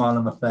with a smile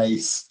on my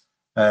face.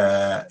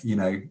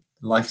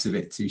 Life's a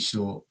bit too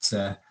short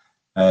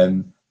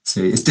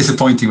it's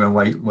disappointing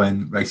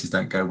when races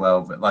don't go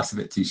well, but life's a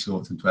bit too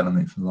short to dwell on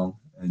it for long.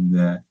 And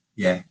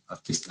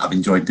I've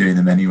enjoyed doing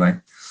them anyway.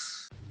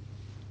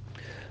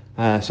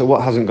 So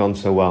what hasn't gone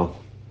so well?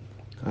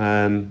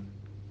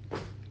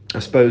 I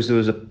suppose there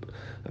was a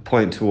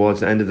point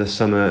towards the end of the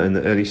summer and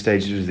the early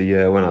stages of the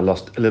year when I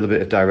lost a little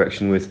bit of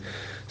direction with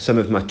some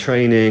of my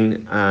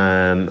training,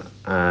 and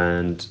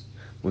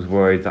was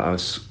worried that I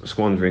was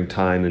squandering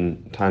time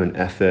and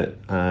effort.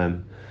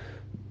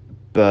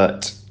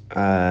 But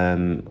I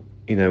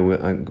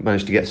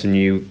managed to get some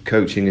new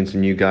coaching and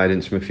some new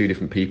guidance from a few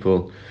different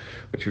people,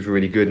 which was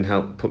really good and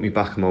helped put me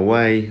back on my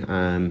way.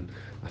 I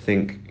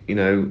think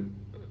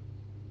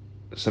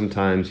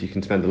sometimes you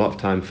can spend a lot of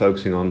time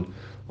focusing on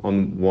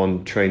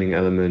one training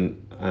element,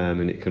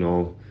 and it can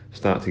all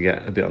start to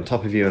get a bit on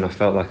top of you, and I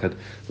felt like I'd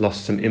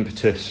lost some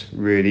impetus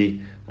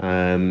really,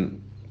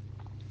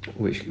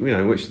 which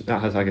that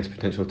has, I guess,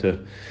 potential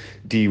to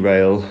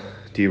derail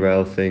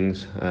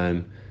things,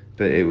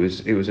 but it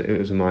was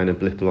a minor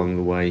blip along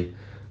the way.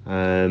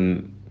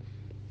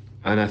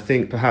 And I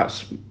think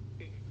perhaps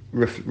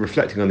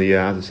reflecting on the year,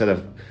 as I said,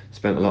 I've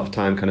spent a lot of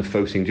time kind of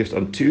focusing just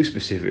on two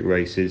specific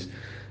races,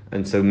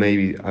 and so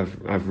maybe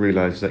I've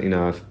realised that, you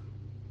know,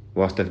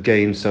 whilst I've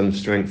gained some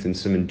strength and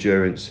some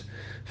endurance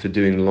for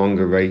doing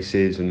longer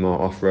races and more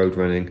off-road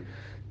running,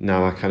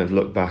 now I kind of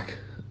look back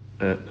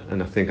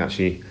and I think,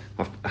 actually,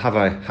 have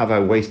I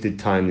wasted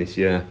time this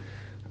year?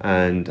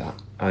 And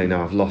I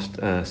know I've lost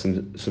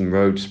some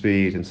road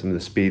speed and some of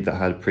the speed that I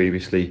had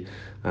previously.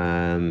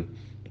 So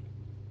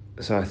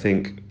I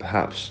think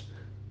perhaps,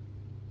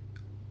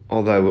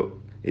 although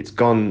it's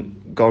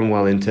gone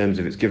well in terms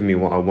of it's given me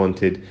what I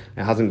wanted,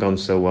 it hasn't gone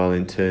so well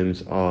in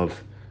terms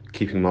of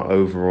keeping my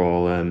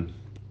overall I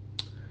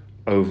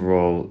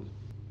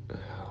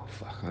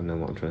don't know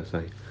what I'm trying to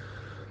say.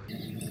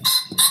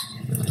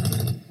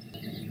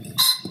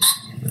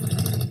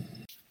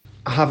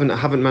 I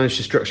haven't managed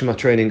to structure my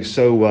training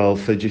so well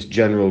for just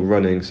general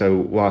running. So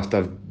whilst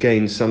I've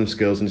gained some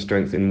skills and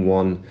strength in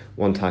one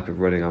type of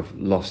running, I've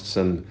lost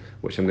some,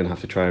 which I'm going to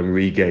have to try and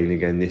regain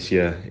again this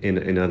year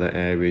in other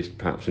areas,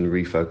 perhaps, and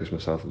refocus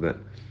myself a bit.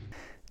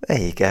 There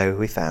you go,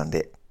 we found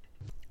it.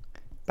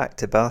 Back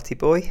to Barty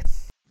Boy.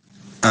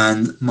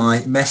 And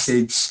my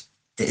message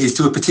is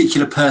to a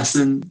particular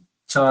person,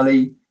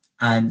 Charlie,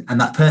 and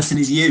that person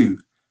is you.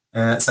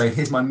 So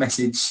here's my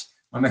message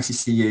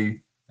to you,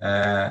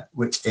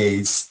 which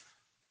is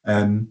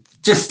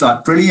just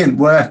like brilliant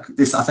work.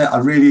 I think I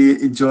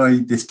really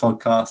enjoyed this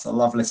podcast. I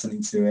love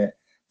listening to it.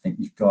 I think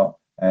you've got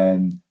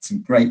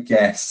some great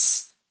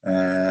guests.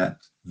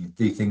 You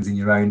do things in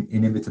your own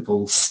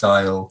inimitable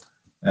style,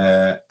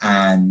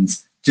 and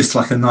just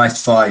like a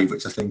nice vibe,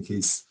 which I think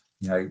is,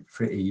 you know,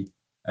 pretty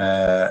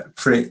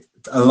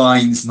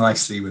aligns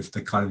nicely with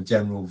the kind of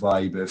general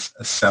vibe of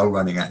fell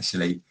running,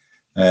 actually,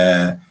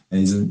 and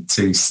isn't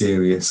too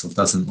serious, or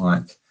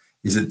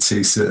isn't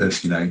too sort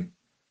of, you know,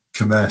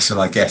 commercial,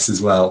 I guess,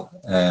 as well.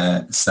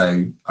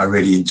 So I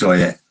really enjoy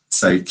it.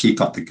 So keep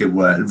up the good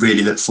work.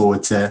 Really look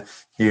forward to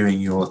hearing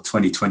your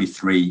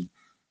 2023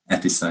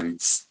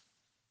 episodes.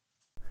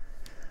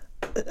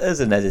 As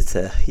an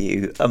editor,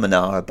 you and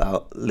ah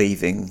about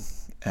leaving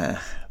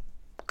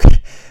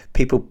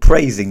people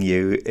praising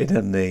you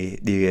in the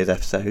New Year's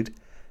episode.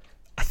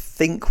 I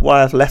think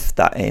why I've left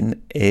that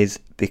in is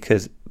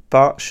because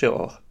Bart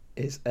Shaw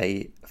is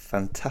a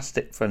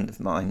fantastic friend of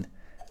mine,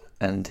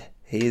 and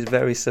he is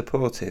very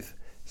supportive.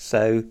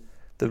 So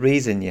the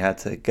reason you had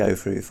to go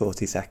through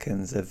 40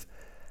 seconds of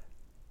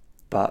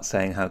Bart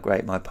saying how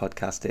great my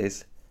podcast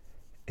is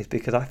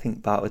because I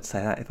think Bart would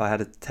say that if I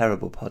had a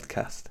terrible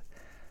podcast.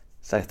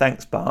 So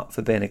thanks, Bart,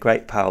 for being a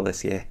great pal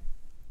this year.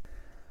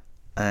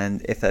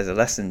 And if there's a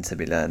lesson to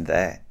be learned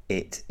there,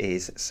 it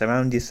is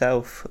surround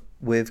yourself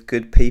with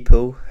good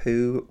people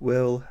who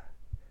will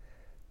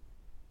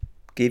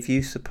give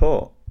you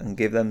support and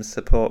give them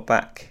support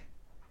back,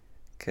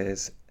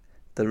 because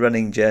the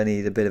running journey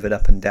is a bit of an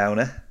up and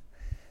downer,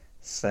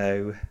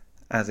 so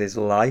as is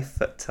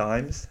life at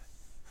times.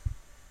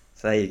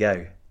 So there you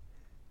go.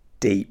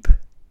 Deep.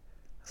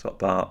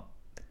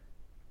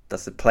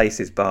 That's the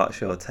places Bart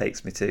Shaw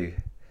takes me to.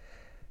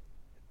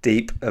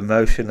 Deep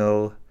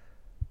emotional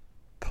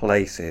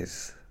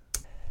places.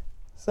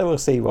 So we'll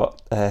see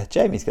what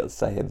Jamie's got to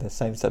say in the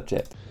same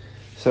subject.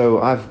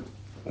 So I've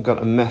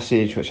got a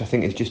message which I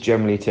think is just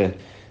generally to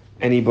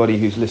anybody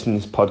who's listening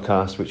to this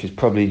podcast, which is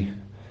probably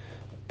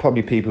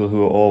people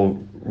who are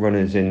all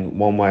runners in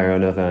one way or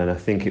another, and I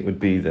think it would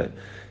be that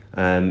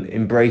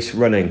embrace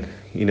running,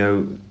 you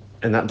know,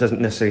 and that doesn't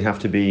necessarily have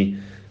to be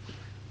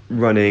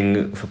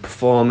running for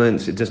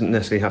performance, it doesn't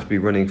necessarily have to be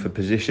running for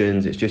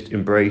positions, it's just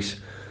embrace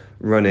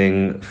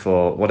running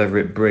for whatever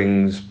it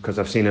brings, because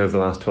I've seen over the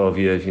last 12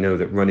 years, you know,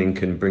 that running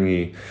can bring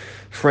you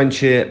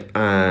friendship,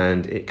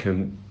 and it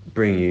can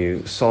bring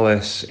you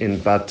solace in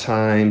bad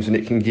times, and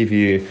it can give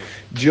you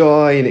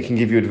joy, and it can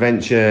give you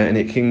adventure, and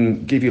it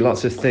can give you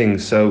lots of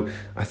things. So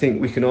I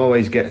think we can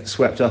always get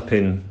swept up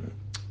in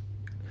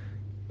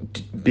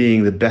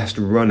being the best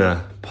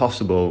runner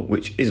possible,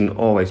 which isn't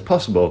always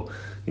possible.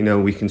 You know,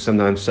 we can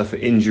sometimes suffer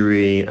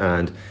injury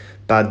and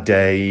bad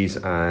days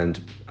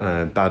and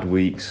bad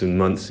weeks and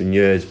months and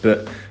years,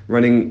 but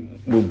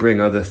running will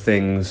bring other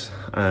things.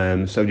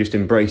 So just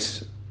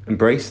embrace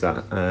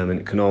that, and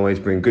it can always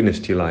bring goodness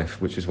to your life,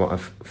 which is what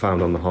I've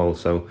found on the whole.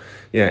 So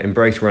yeah,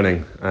 embrace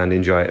running and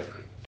enjoy it.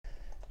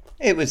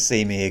 It would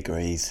seem he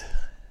agrees.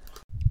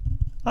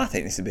 I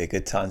think this would be a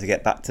good time to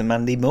get back to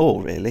Mandy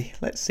Moore, really.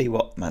 Let's see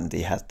what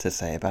Mandy had to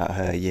say about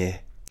her year.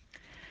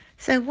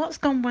 So what's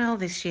gone well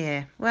this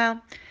year?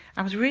 Well,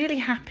 I was really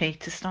happy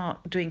to start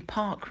doing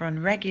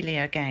parkrun regularly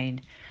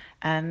again,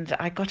 and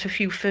I got a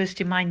few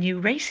first in my new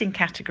racing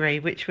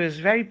category, which was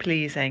very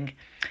pleasing.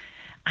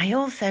 I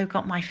also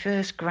got my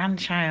first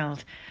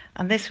grandchild,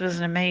 and this was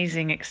an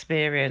amazing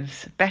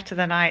experience, better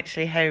than I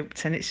actually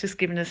hoped, and it's just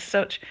given us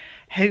such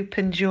hope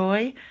and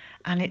joy,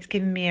 and it's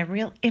given me a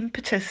real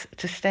impetus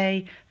to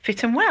stay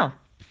fit and well.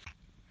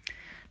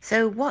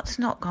 So what's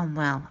not gone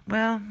well?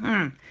 Well,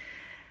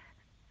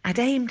 I'd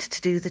aimed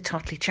to do the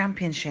Totley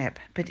Championship,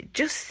 but it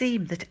just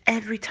seemed that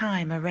every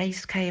time a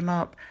race came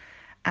up,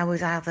 I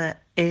was either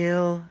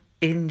ill,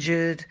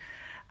 injured.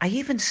 I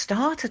even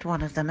started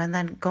one of them and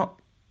then got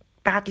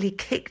badly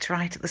kicked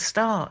right at the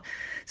start,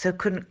 so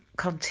couldn't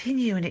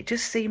continue, and it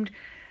just seemed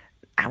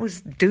I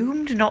was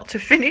doomed not to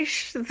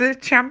finish the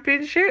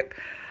championship.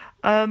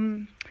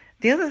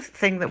 The other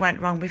thing that went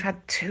wrong, we've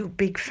had 2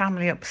 big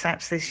family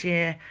upsets this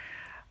year,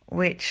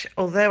 which,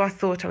 although I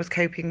thought I was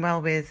coping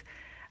well with,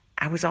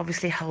 I was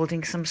obviously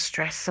holding some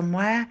stress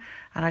somewhere,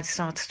 and I'd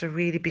started to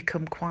really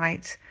become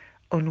quite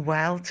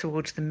unwell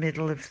towards the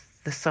middle of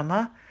the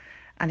summer,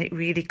 and it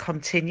really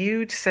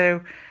continued.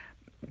 So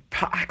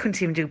I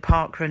couldn't even do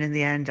parkrun in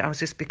the end. I was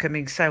just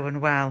becoming so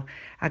unwell.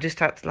 I just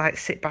had to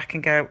sit back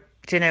and go,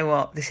 do you know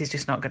what? This is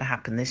just not going to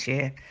happen this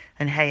year.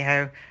 And hey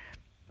ho,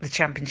 the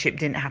championship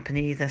didn't happen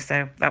either.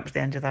 So that was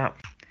the end of that.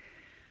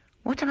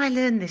 What have I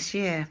learned this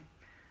year?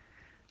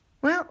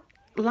 Well,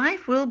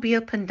 life will be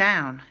up and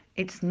down.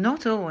 It's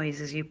not always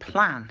as you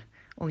plan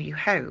or you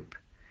hope.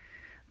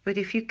 But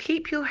if you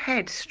keep your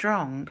head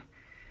strong,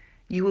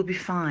 you will be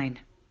fine.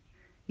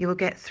 You will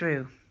get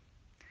through.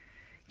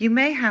 You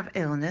may have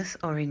illness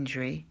or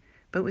injury,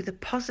 but with a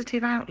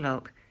positive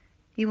outlook,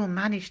 you will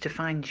manage to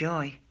find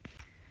joy.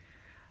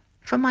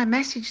 For my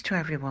message to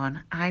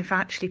everyone, I've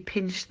actually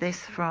pinched this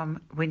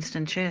from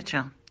Winston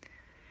Churchill.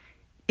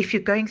 If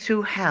you're going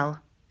through hell,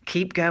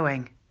 keep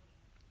going.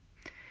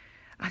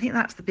 I think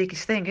that's the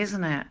biggest thing,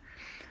 isn't it?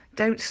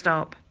 Don't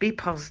stop, be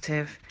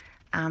positive,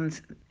 and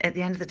at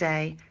the end of the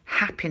day,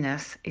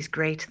 happiness is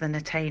greater than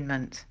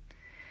attainment.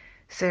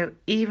 So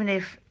even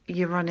if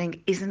your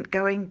running isn't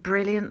going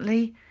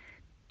brilliantly,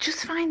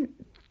 just find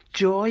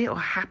joy or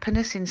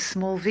happiness in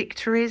small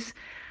victories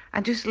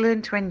and just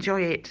learn to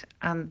enjoy it.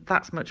 And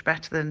that's much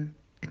better than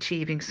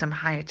achieving some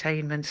high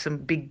attainment, some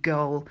big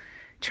goal.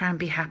 Try and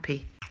be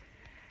happy.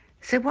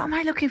 So what am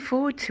I looking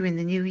forward to in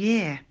the new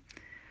year?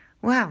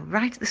 Well,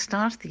 right at the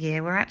start of the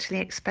year, we're actually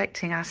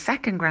expecting our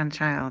 2nd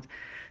grandchild.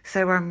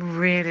 So I'm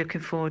really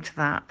looking forward to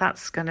that.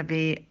 That's going to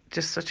be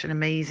just such an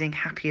amazing,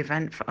 happy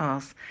event for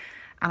us.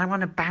 And I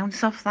want to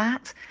bounce off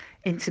that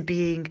into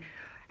being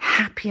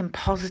happy and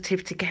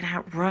positive to get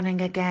out running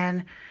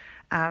again,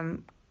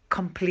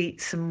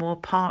 complete some more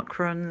park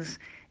runs,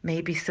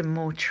 maybe some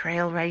more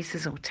trail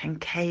races or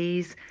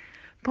 10Ks.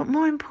 But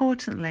more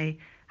importantly,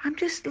 I'm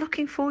just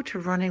looking forward to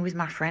running with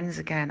my friends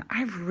again.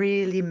 I've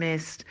really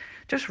missed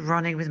just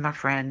running with my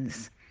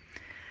friends.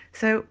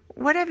 So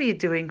whatever you're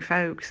doing,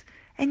 folks,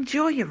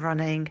 enjoy your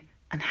running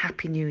and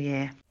Happy New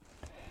Year.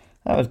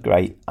 That was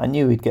great. I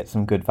knew we'd get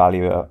some good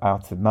value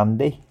out of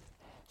Mandy.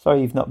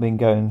 Sorry you've not been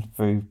going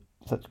through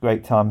such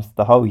great times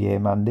the whole year,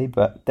 Mandy,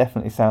 but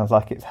definitely sounds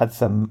like it's had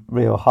some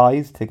real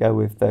highs to go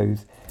with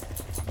those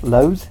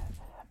lows.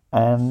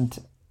 And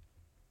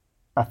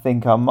I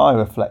think on my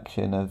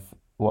reflection of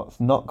what's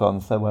not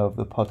gone so well with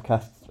the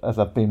podcast as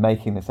I've been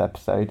making this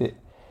episode, it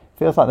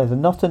feels like there's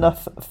not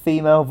enough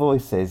female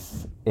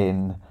voices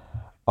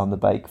on the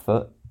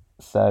Bakefoot.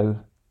 So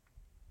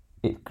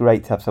it's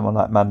great to have someone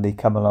like Mandy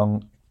come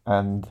along,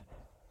 and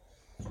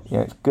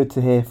it's good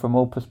to hear from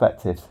all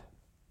perspectives.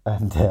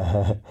 And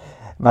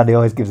Mandy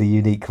always gives a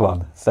unique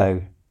one,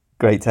 so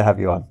great to have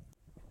you on.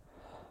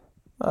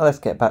 Well, let's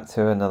get back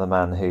to another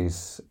man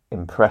who's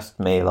impressed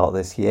me a lot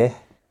this year.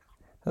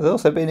 Has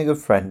also been a good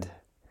friend,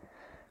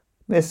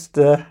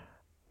 Mr.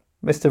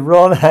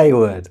 Ron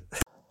Hayward.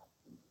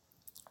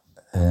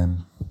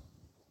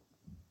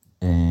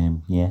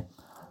 Yeah.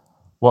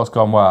 What's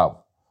gone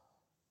well?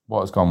 What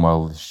has gone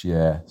well this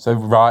year? So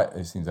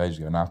it seems ages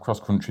ago now.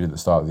 Cross country at the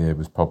start of the year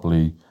was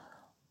probably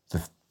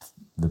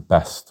the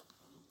best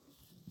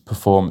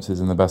performances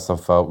and the best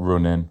I've felt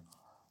running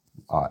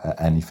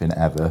at anything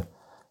ever.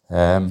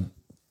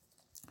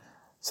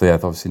 So yeah,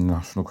 obviously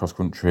national cross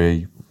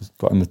country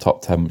got in the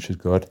top 10, which is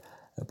good,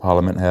 at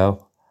Parliament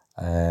Hill.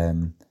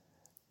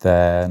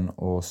 Then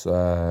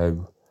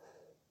also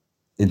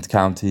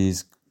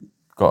inter-counties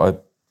got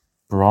a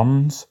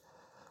bronze.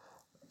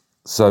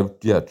 So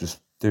yeah, just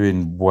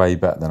doing way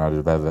better than I'd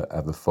have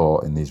ever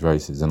thought in these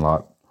races, and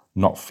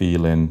not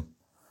feeling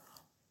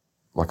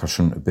like I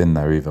shouldn't have been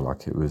there either.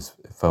 Like it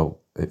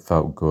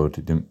felt good.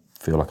 It didn't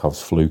feel like I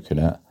was fluking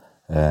it.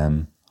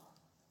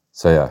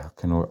 So yeah,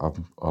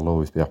 I'll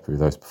always be happy with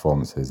those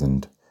performances,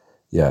 and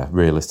yeah,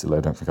 realistically,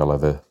 I don't think I'll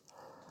ever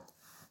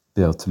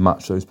be able to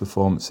match those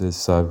performances.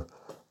 So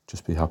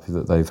just be happy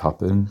that they've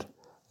happened.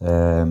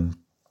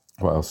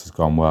 What else has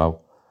gone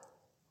well?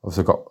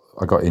 Obviously,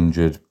 I got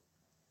injured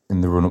in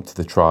the run up to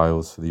the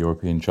trials for the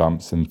European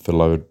Champs in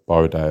Lower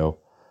Borrowdale.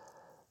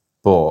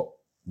 But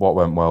what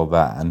went well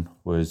then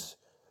was,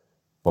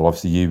 well,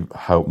 obviously you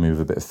helped me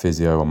with a bit of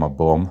physio on my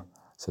bum,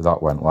 so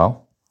that went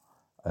well.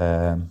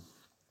 And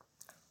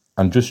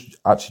just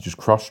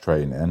cross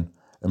training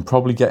and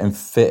probably getting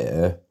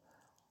fitter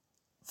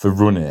for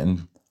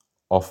running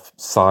off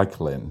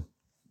cycling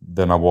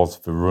than I was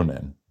for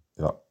running.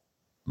 If that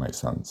makes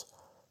sense.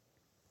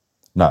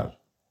 No,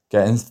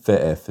 getting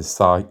fitter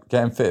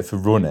for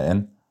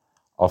running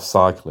off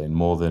cycling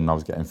more than I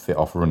was getting fit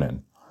off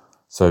running.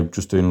 So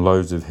just doing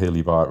loads of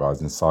hilly bike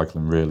rides and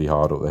cycling really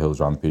hard up the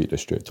hills around the Peak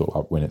District, up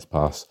like Winnets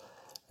Pass,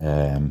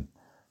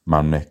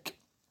 Mannick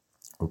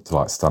up to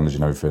like standards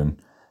and everything.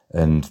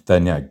 And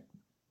then, yeah,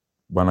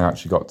 when I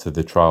actually got to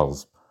the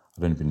trials,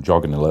 I'd only been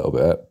jogging a little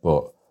bit,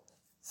 but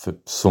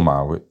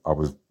somehow I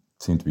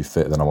seemed to be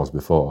fitter than I was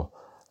before.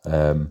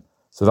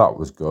 So that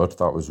was good.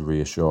 That was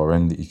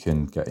reassuring that you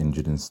can get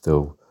injured and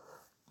still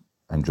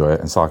enjoy it.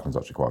 And cycling's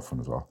actually quite fun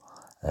as well.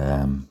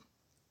 And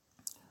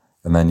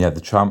then, yeah,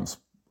 the champs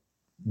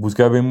was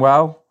going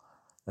well.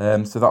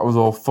 So that was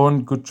all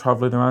fun. Good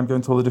travelling around,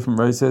 going to all the different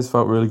races.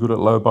 Felt really good at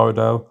Lower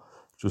Borrowdale.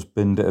 Just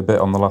binned it a bit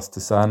on the last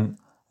descent.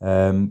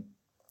 So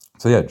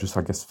yeah, just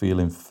I guess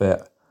feeling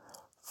fit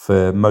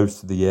for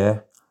most of the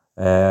year.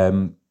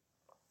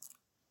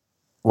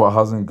 What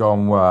hasn't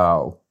gone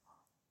well?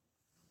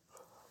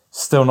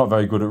 Still not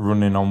very good at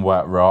running on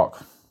wet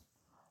rock.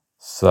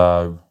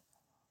 So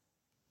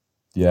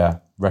yeah,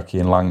 recce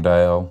in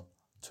Langdale,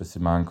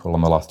 twisted my ankle on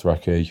the last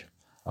recce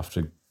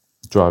after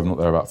driving up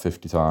there about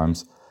 50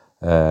 times.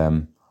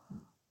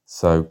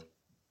 So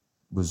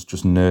was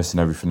just nursing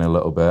everything a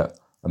little bit,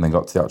 and then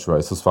got to the actual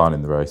race. I was fine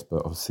in the race,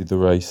 but obviously the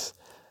race,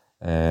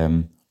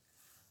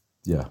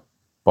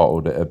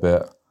 bottled it a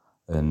bit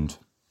and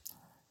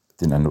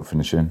didn't end up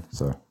finishing,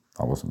 so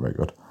that wasn't very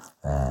good.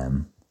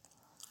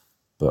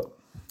 But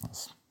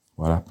that's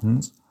what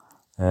happens.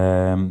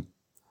 Then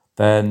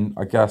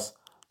I guess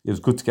it was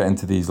good to get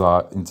into these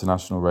like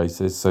international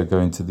races. So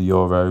going to the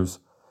Euros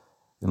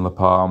in La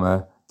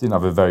Palma, didn't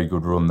have a very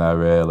good run there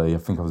really. I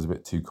think I was a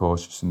bit too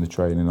cautious in the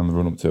training on the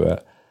run up to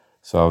it.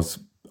 So I was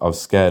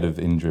scared of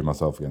injuring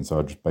myself again. So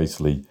I just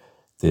basically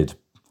did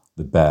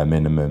the bare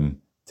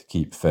minimum to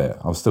keep fit.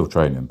 I was still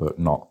training, but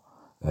not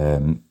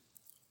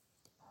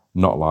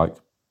like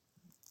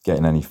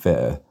getting any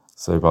fitter.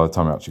 So by the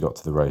time I actually got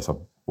to the race, I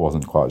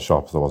wasn't quite as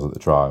sharp as I was at the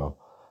trial,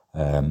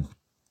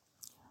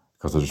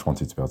 because I just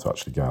wanted to be able to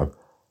actually go.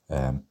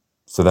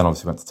 So then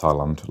obviously went to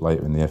Thailand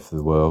later in the year for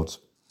the Worlds.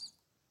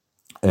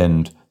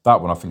 And that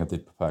one I think I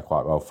did prepare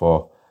quite well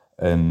for.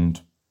 And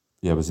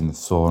yeah, I was in the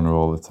sauna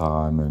all the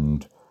time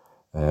and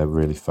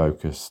really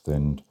focused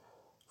and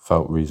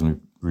felt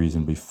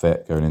reasonably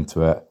fit going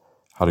into it.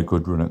 Had a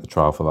good run at the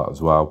trial for that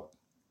as well.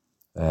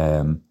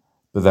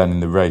 But then in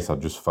the race, I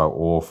just felt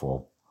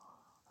awful.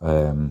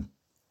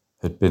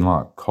 Had been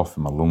like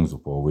coughing my lungs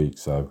up all week,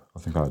 so I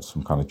think I had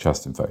some kind of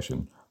chest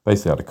infection.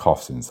 Basically, I had a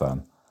cough since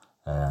then.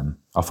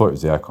 I thought it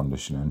was the air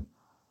conditioning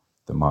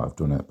that might have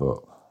done it,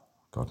 but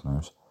God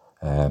knows.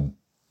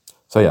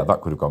 So yeah, that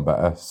could have gone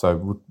better.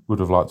 So would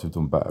have liked to have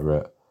done better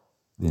at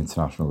the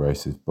international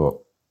races, but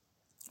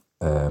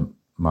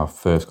my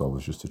first goal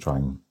was just to try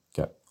and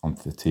get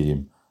onto the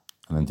team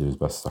and then do as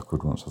best as I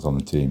could once I was on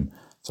the team.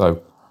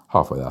 So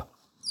halfway there.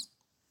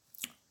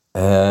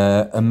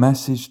 A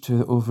message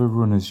to other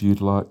runners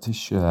you'd like to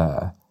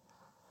share?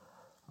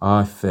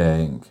 I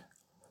think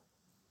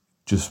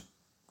just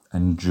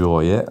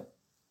enjoy it.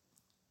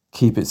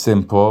 Keep it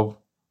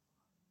simple.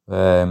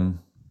 There's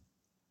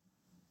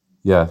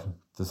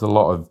a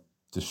lot of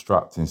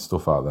distracting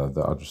stuff out there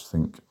that I just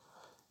think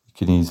you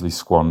can easily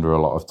squander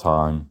a lot of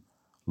time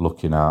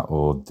looking at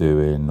or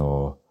doing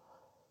or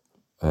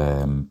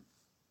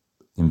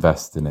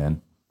investing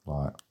in.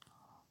 But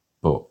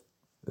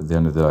at the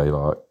end of the day,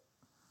 you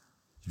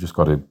just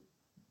got to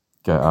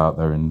get out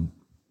there and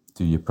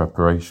do your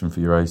preparation for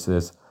your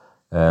races.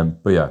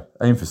 But yeah,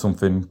 aim for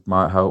something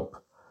might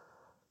help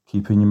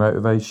keeping your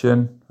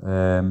motivation,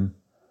 and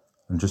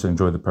just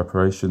enjoy the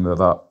preparation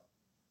that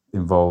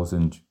involves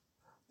and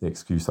the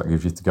excuse that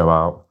gives you to go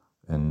out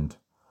and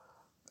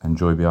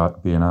enjoy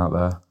being out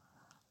there.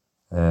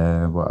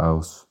 What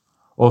else?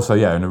 Also,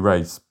 yeah, in a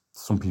race,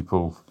 some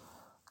people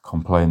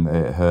complain that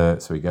it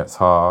hurts or it gets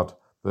hard,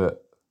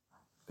 but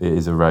it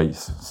is a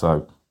race,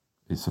 so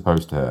it's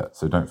supposed to hurt.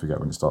 So don't forget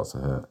when it starts to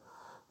hurt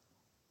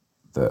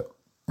that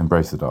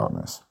embrace the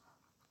darkness.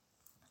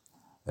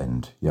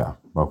 And yeah,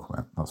 welcome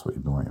it. That's what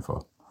you've been waiting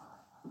for.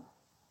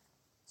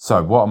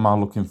 So what am I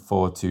looking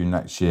forward to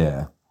next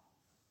year?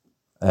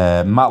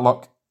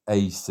 Matlock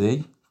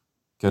AC,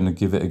 going to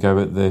give it a go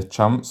at the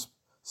champs.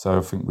 So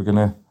I think we're going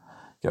to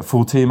get a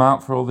full team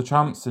out for all the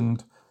champs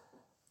and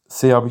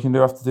see how we can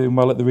do after doing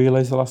well at the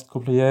relays the last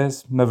couple of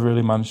years. Never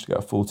really managed to get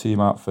a full team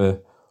out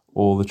for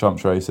all the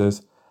champs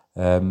races.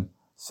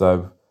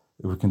 So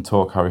if we can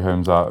talk Harry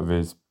Holmes out of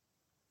his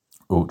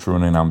ultra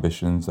running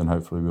ambitions, then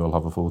hopefully we'll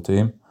have a full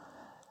team.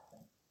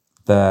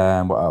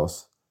 Then what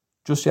else?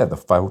 Just, the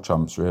fail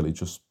champs really,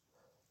 just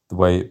the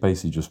way it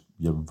basically just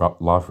your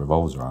life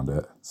revolves around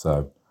it.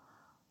 So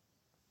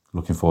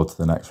looking forward to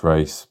the next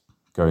race,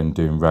 going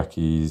doing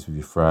recce's with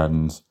your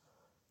friends,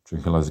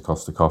 drinking loads of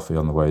Costa coffee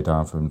on the way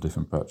down from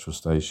different petrol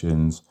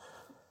stations,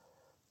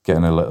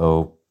 getting a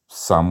little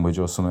sandwich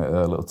or something at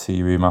a little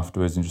tea room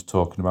afterwards and just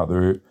talking about the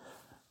route.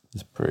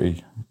 It's a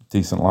pretty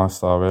decent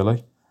lifestyle,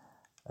 really.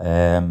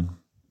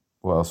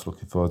 What else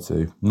looking forward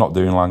to? Not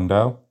doing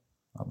Langdale.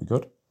 That'd be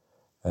good.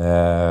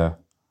 I'm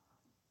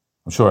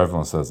sure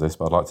everyone says this,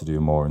 but I'd like to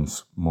do more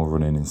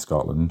running in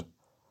Scotland.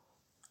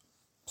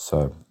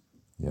 So,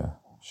 yeah,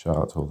 shout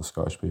out to all the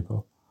Scottish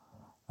people.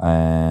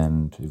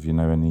 And if you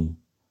know any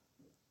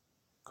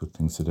good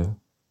things to do,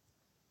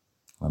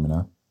 let me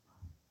know.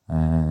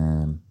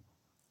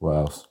 What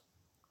else?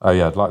 Oh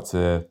yeah, we'd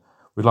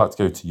like to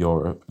go to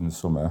Europe in the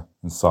summer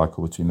and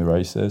cycle between the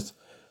races.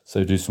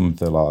 So do some of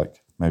the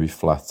like maybe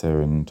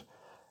flatter and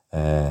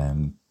I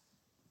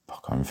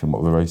can't even think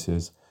what the race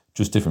is.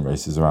 Just different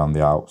races around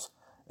the Alps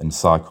and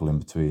cycle in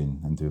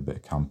between and do a bit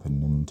of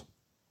camping and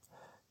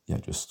yeah,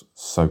 just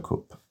soak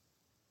up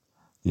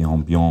the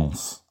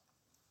ambiance.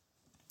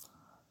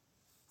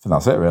 I think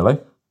that's it really.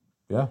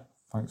 Yeah,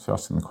 thanks for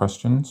asking the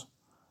questions.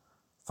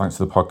 Thanks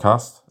for the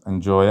podcast.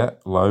 Enjoy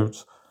it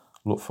loads.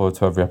 Look forward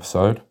to every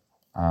episode.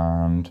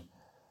 And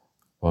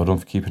well done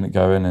for keeping it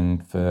going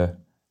and for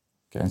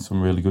getting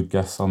some really good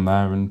guests on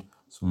there and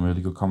some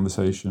really good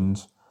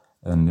conversations.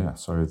 And yeah,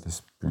 sorry if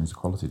this brings the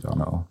quality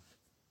down at all.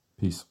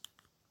 Peace.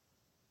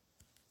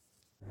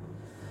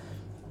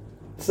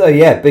 So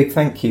yeah, big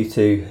thank you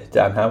to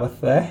Dan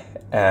Howarth there.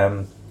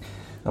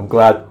 I'm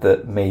glad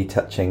that me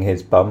touching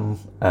his bum,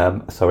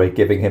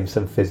 giving him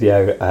some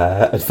physio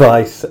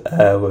advice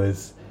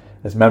was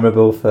as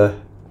memorable for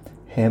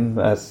him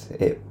as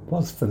it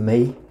was for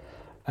me.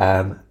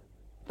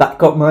 That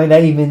got my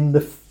name in the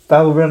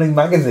Fell Running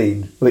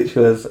magazine, which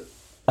was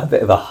a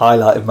bit of a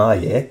highlight of my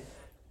year.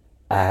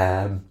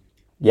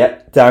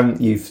 Yep, Dan,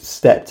 you've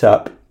stepped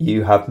up.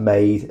 You have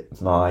made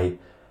my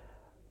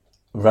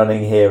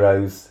running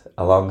heroes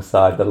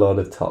alongside the Lord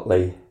of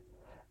Totley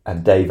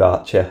and Dave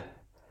Archer.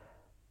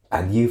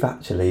 And you've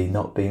actually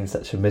not been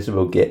such a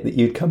miserable git that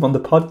you'd come on the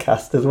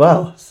podcast as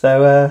well.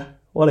 So,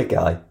 what a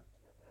guy.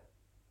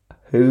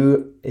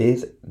 Who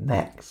is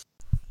next?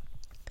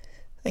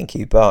 Thank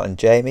you, Bart and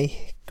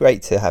Jamie.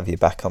 Great to have you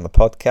back on the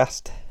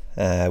podcast.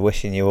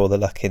 Wishing you all the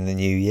luck in the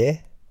new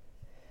year.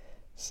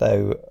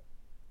 So,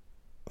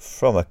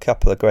 from a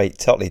couple of great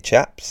Totley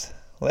chaps,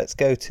 let's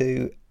go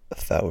to a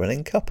Fell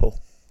Running couple.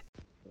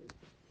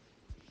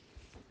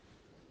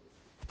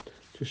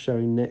 Just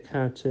showing Nick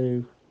how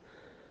to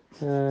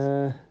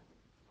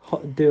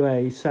do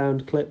a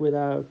sound clip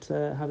without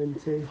having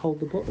to hold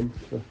the button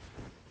for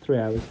 3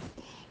 hours.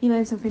 You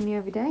learn something new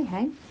every day,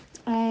 hey?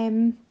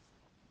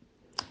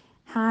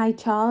 Hi,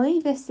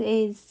 Charlie. This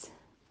is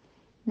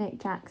Nick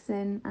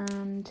Jackson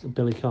and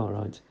Billy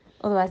Cartwright,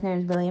 otherwise known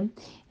as William.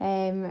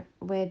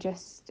 We're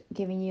just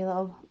giving you a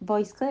little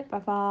voice clip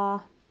of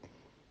our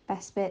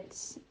best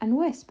bits and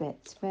worst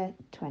bits for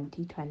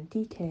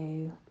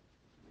 2022.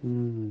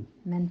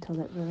 Mental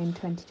that we're in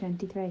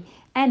 2023.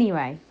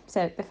 Anyway,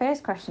 so the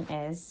first question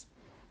is,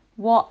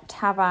 what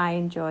have I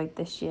enjoyed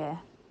this year?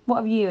 What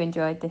have you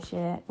enjoyed this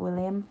year,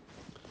 William?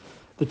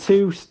 The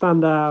two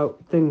standout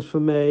things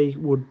for me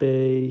would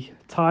be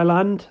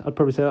Thailand. I'd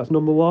probably say that's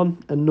number one,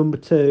 and number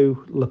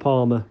two, La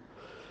Palma.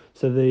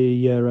 So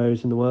the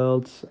Euros and the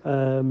Worlds.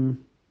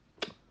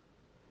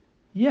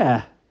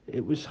 Yeah,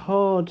 it was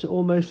hard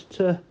almost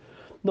to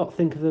not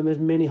think of them as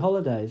mini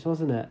holidays,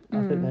 wasn't it?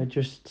 I think they're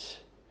just...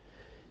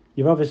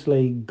 You're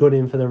obviously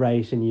gunning for the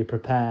race and you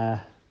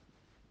prepare,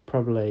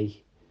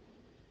 probably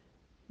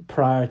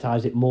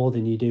prioritise it more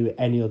than you do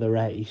any other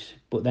race.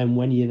 But then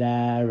when you're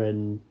there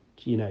and,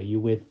 you know, you're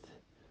with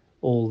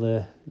all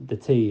the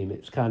team,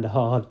 it's kind of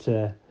hard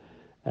to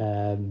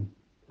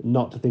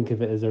not to think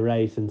of it as a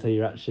race until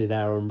you're actually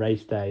there on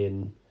race day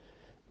and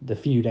the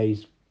few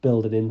days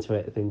building into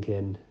it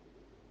thinking,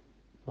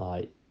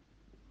 like,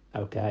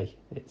 okay,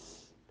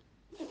 it's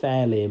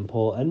fairly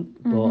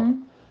important, but...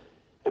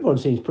 Everyone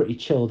seems pretty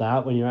chilled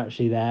out when you're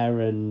actually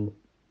there and,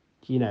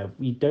 you know,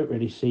 you don't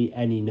really see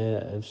any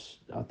nerves,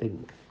 I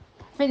think.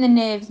 I think the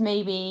nerves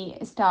maybe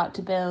start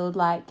to build,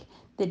 like,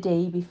 the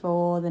day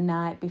before, the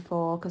night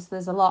before, because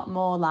there's a lot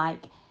more, like,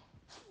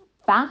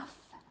 faff,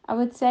 I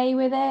would say,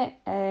 with it.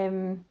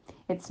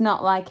 It's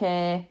not like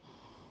a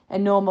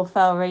normal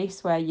fell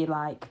race where you,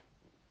 like,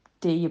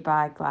 do your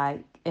bag,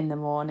 like, in the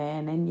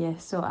morning and you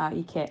sort out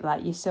your kit,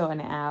 like, you're sorting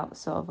it out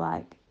sort of,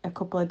 like, a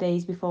couple of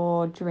days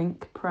before,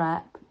 drink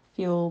prep,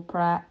 fuel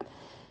prep,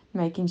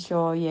 making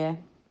sure your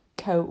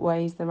coat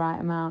weighs the right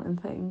amount and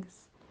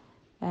things.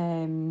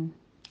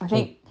 I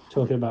think...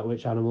 Talking about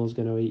which animal's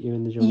going to eat you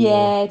in the jungle.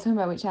 Yeah, talking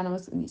about which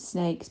animals,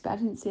 snakes, but I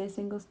didn't see a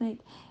single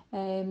snake.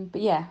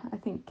 But yeah, I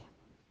think...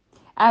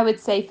 I would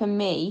say for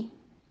me,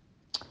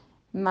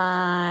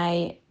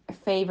 my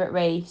favourite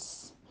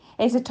race...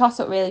 It's a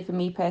toss-up really for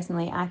me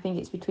personally. I think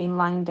it's between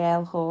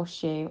Langdale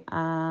Horseshoe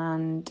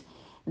and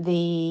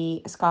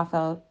the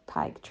Scafell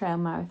Pike Trail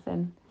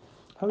Marathon.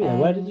 Oh yeah,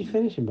 where did you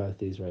finish in both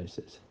these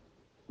races?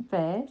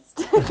 First.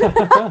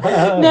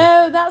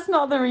 No, that's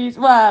not the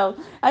reason. Well,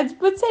 I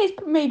would say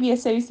it's maybe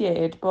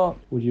associated, but...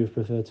 Would you have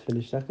preferred to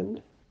finish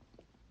second?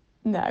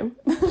 No.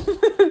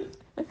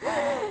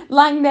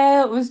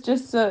 Langdale was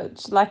just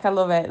such, like, I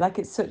love it. Like,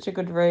 it's such a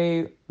good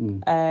route.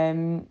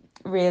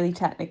 Really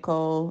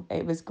technical.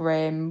 It was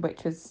grim,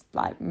 which was,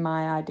 like,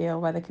 my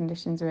ideal weather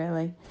conditions,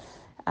 really.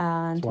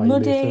 And why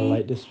muddy. You moved to the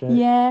Lake District.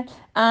 Yeah,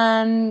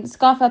 and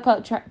Scafell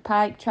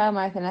Pike Trail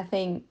Marathon, I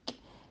think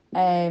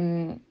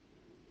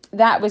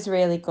that was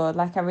really good.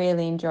 Like, I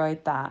really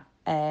enjoyed that,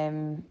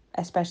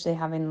 especially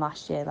having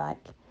last year,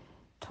 like,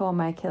 tore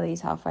my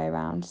Achilles halfway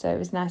around. So it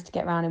was nice to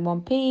get around in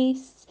one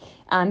piece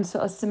and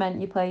sort of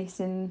cement your place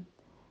in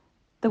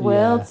the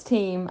world's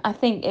team. I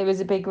think it was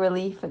a big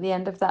relief at the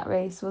end of that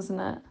race, wasn't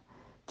it?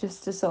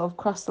 Just to sort of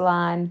cross the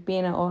line,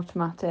 being an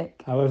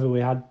automatic. However, we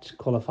had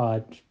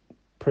qualified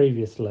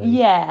previously.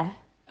 Yeah.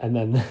 And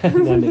then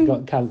it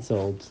got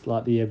cancelled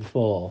like the year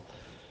before.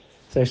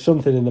 So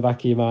something in the back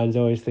of your mind is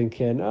always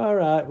thinking, all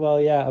right, well,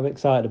 yeah, I'm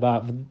excited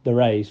about the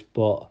race,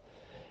 but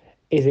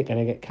is it going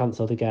to get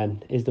cancelled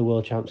again? Is the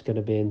World Champs going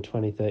to be in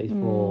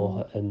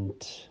 2034?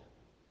 And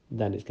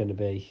then it's going to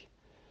be,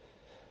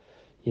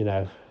 you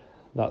know,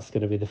 that's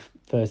going to be the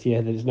first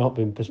year that it's not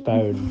been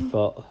postponed.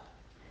 But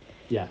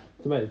yeah,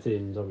 to make the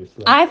teams,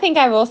 obviously. I think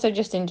I've also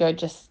just enjoyed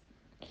just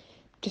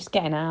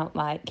getting out,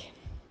 like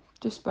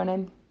just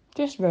running.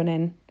 Gives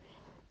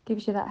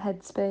you that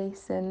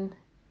headspace, and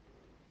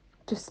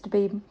just to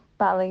be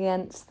battling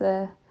against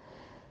the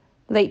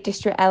Lake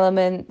District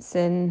elements,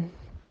 and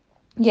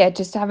yeah,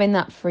 just having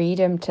that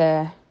freedom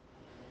to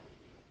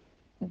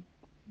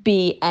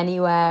be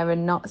anywhere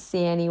and not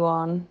see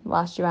anyone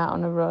whilst you're out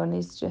on a run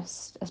is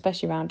just,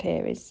 especially around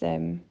here, is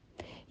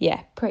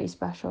pretty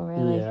special,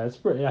 really. Yeah, it's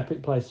a pretty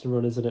epic place to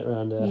run, isn't it,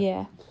 around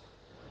here?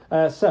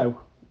 Yeah. So,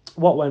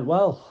 what went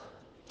well?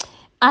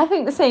 I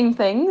think the same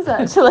things,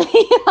 actually,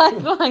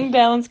 like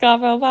Langdale and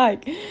Scarfell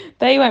Pike.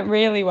 They went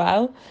really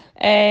well.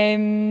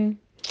 I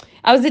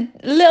was a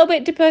little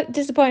bit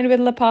disappointed with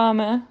La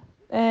Palma.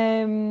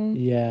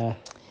 Yeah.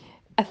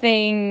 I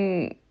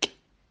think,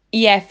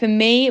 for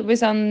me, it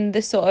was on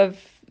the sort of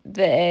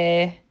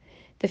the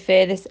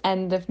furthest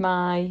end of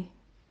my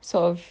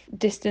sort of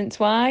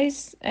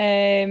distance-wise.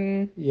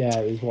 Yeah,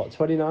 it was what,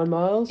 29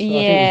 miles? Yeah. I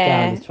think it was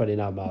down as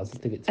 29 miles. I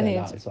think it turned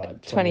out it's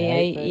like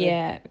 28 maybe.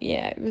 Yeah,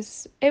 it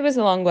was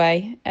a long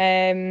way.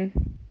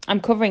 I'm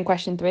covering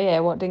question 3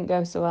 here, what didn't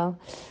go so well.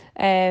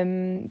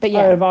 But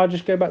yeah. If I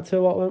just go back to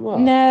what went well?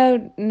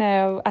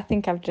 No, I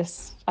think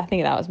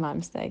that was my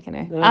mistake, you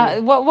know.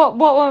 What went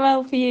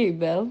well for you,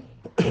 Bill?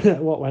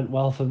 What went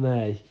well for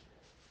me?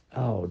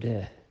 Oh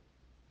dear.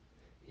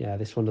 Yeah,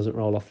 this one doesn't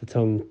roll off the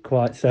tongue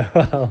quite so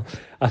well.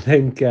 I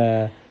think,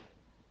 I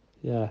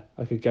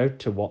could go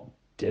to what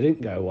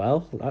didn't go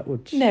well. That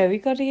would. No, we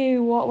got to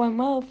do what went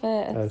well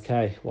first.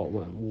 Okay, what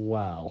went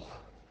well?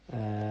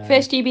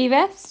 First GB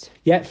vest.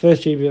 Yeah,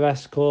 first GB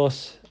vest, of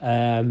course.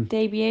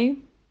 Debut.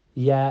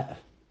 Yeah.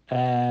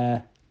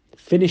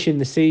 Finishing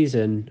the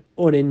season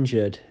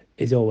uninjured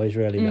is always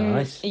really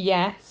nice.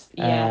 Yes.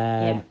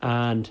 Yeah.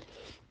 And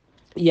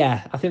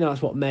yeah, I think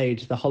that's what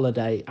made the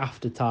holiday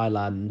after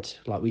Thailand,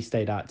 like we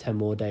stayed out 10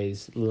 more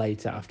days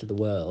later after the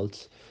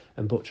Worlds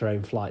and booked our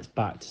own flights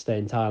back to stay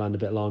in Thailand a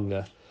bit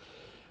longer.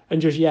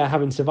 And just,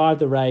 having survived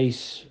the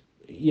race,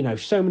 you know,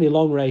 so many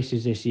long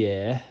races this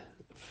year,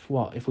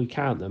 what, if we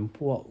count them,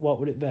 what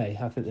would it be?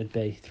 I think there'd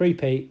be 3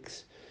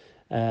 Peaks,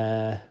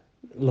 La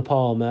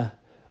Palma,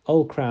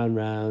 Old Crown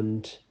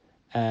Round,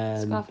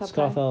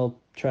 Scarfell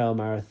Trail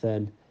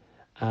Marathon,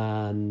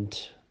 and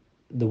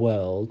the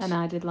Worlds. And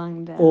I did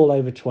Langdale. All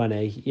over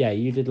 20. Yeah,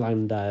 you did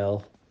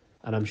Langdale,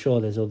 and I'm sure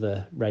there's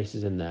other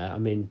races in there. I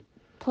mean,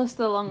 plus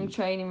the long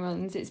training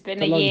runs. It's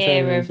been a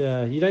year of.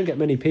 Yeah, you don't get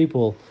many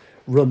people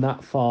run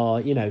that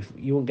far. You know,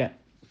 you won't get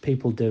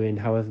people doing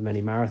however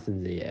many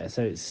marathons a year.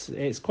 So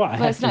it's quite a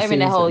hefty it's not even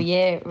season. a whole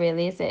year,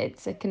 really, is it?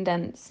 It's a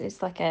condensed.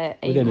 It's like a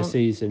within a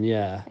season.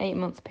 Yeah,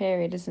 8-month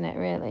period, isn't it?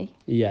 Really.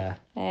 Yeah.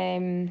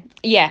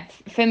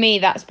 For me,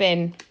 that's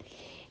been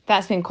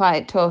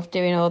quite tough,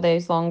 doing all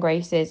those long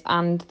races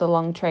and the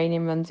long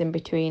training runs in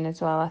between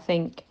as well. I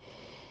think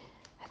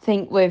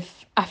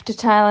after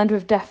Thailand,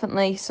 we've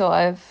definitely sort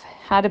of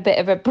had a bit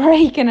of a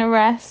break and a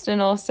rest,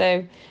 and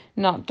also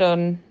not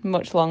done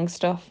much long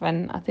stuff.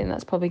 And I think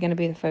that's probably going to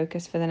be the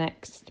focus for the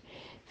next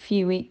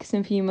few weeks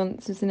and few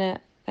months, isn't it?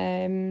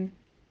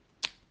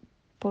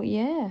 But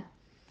yeah.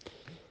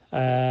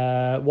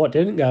 What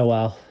didn't go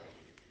well?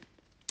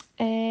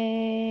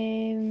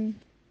 I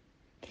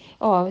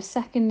was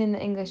second in the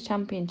English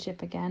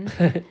Championship again.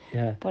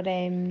 Yeah. But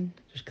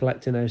just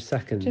collecting those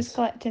seconds. Just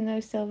collecting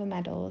those silver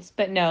medals.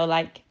 But no,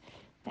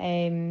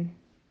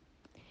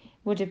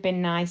 would have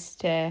been nice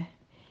to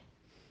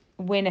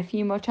win a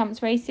few more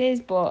champs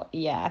races, but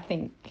yeah, I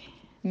think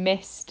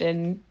mist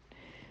and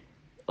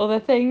other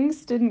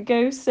things didn't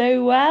go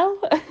so well.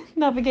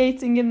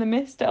 Navigating in the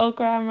mist at Old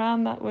Crown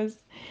Round, that was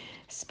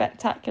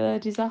spectacular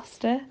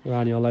disaster.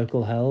 Around your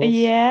local hills.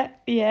 Yeah.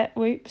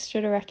 Whoops,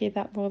 should have recce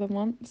that more than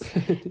once.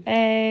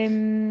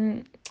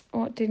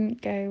 What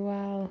didn't go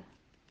well?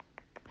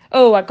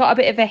 Oh, I got a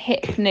bit of a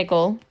hip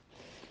niggle.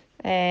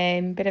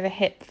 Bit of a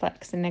hip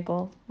flex and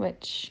niggle,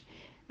 which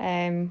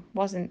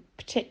wasn't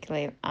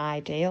particularly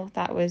ideal.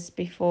 That was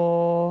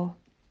before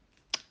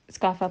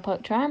Scarfell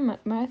Pike Tram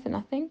Marathon,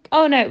 I think.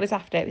 Oh no, it was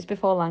after. It was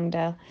before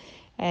Langdale.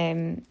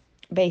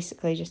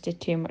 Basically just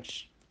did too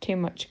much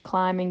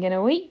climbing in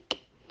a week.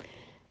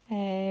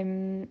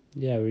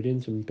 Yeah, we're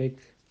doing some big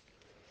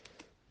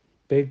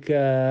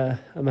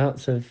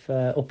amounts of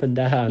up and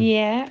down.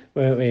 Yeah.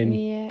 Weren't we,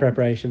 in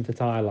preparation for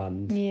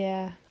Thailand?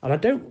 Yeah. And I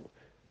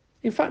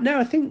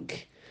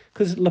think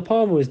because La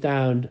Palma was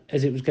down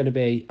as it was going to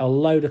be a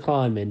load of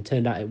climbing,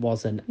 turned out it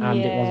wasn't, and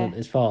it wasn't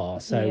as far.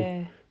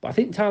 So, but I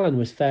think Thailand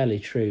was fairly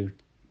true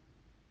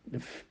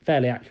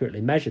fairly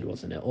accurately measured,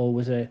 wasn't it? Or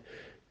was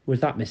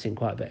that missing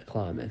quite a bit of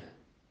climbing?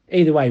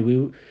 Either way, we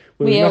were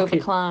knocking.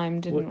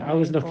 Overclimbed, didn't we? I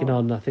was knocking But-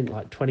 on, I think,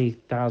 like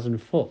 20,000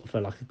 foot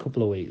for like a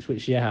couple of weeks,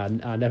 which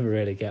I never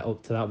really get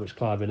up to that much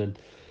climbing, and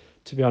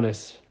to be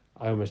honest,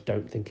 I almost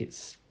don't think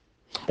it's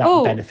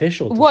that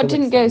beneficial. To what some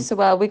didn't go extent. so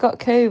well? We got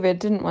COVID,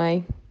 didn't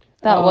we?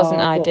 That wasn't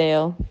but-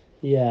 ideal.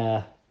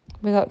 Yeah.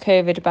 We got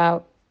COVID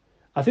about.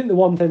 I think the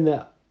one thing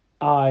that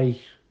I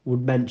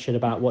would mention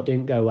about what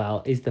didn't go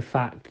well is the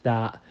fact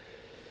that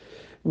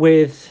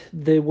with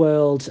the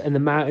Worlds and the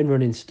mountain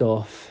running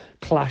stuff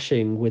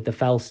clashing with the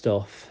fell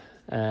stuff,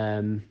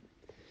 I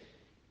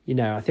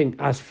think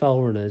as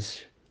fell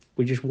runners,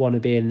 we just want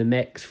to be in the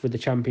mix for the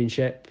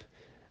championship,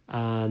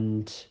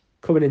 and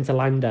coming into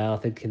Langdale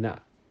thinking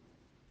that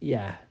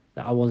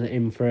I wasn't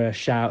in for a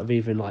shout of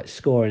even like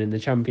scoring in the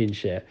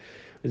championship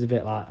was a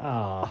bit like,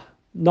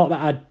 not that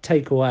I'd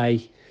take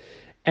away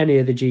any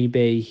of the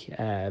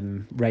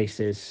GB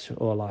races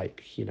or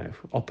like,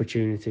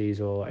 opportunities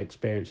or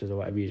experiences or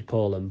whatever you'd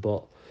call them,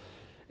 but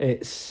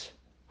it's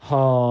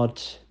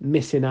hard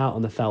missing out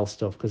on the fell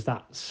stuff because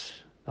that's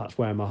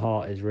where my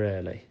heart is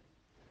really.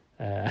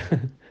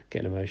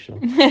 Getting emotional.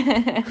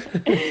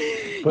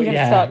 But you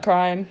start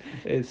crying.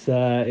 It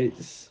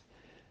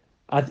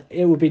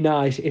would be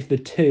nice if the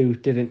two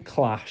didn't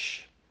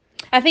clash.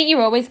 I think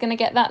you're always going to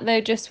get that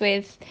though, just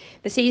with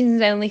the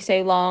season's only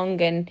so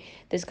long and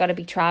there's got to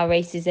be trial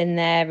races in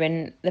there,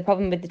 and the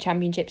problem with the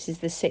championships is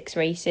there's 6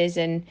 races,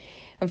 and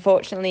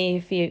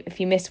unfortunately if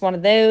you miss one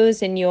of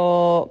those and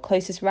your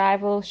closest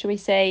rival, shall we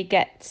say,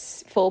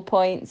 gets full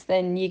points,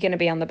 then you're going to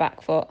be on the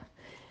back foot.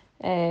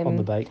 On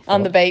the bait foot.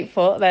 On the bait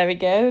foot, there we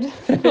go.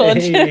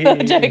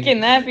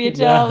 Joking there for you,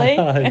 Charlie.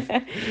 Nice.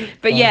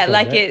 But yeah,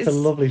 like it's a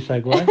lovely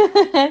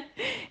segue.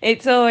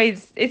 it's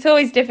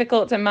always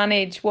difficult to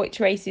manage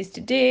which races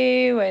to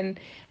do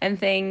and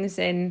things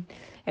and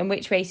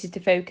which races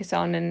to focus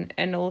on,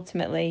 and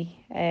ultimately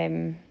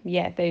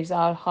those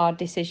are hard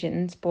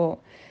decisions, but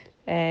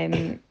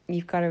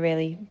you've got to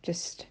really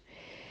just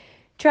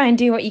try and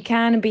do what you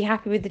can and be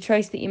happy with the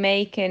choice that you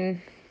make, and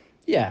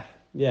yeah,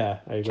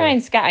 I agree. Try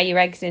and scatter your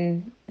eggs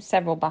in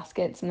several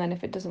baskets, and then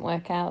if it doesn't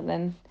work out,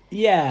 then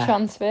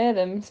transfer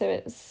them.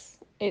 So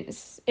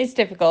it's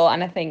difficult,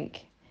 and I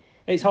think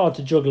it's hard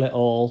to juggle it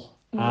all.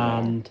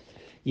 And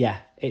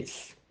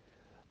it's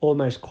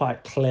almost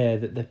quite clear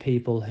that the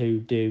people who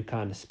do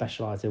kind of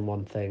specialise in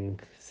one thing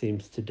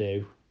seems to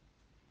do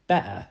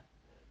better.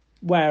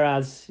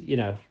 Whereas,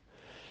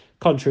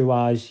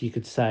 contrary-wise, you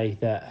could say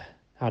that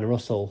Hannah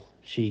Russell,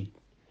 she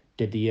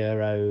did the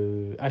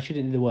Euro, actually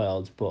didn't do the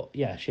Worlds, but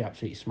she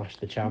absolutely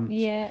smashed the champs.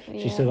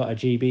 She still got a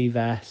GB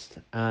vest,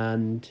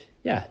 and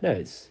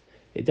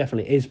it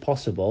definitely is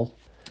possible.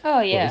 Oh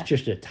yeah, but it's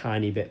just a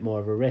tiny bit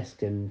more of a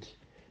risk, and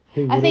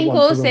who I think want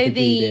also to run for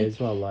the GB as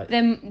well, like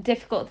the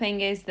difficult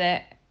thing is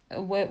that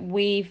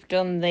we've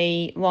done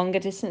the longer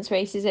distance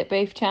races at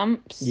both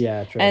champs.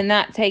 Yeah, true. And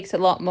that takes a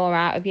lot more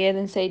out of you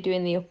than say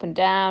doing the up and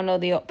down or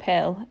the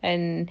uphill,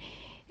 and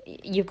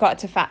you've got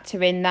to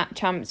factor in that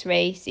champs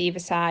race either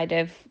side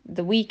of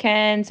the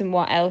weekends and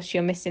what else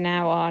you're missing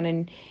out on,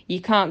 and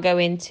you can't go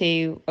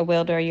into a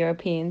World or a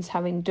Europeans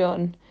having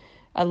done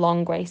a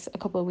long race a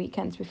couple of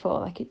weekends before.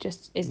 Like, it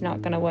just is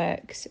not going to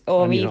work.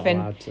 Or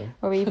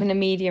even a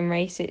medium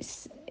race.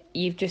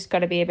 You've just got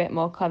to be a bit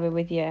more clever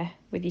with your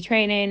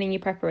training and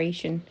your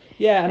preparation.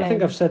 Yeah, and I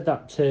think I've said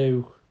that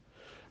too.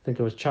 I think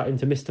I was chatting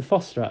to Mr.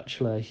 Foster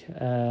actually,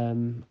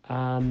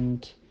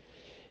 and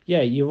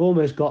you've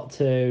almost got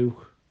to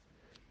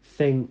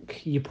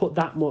think you put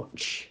that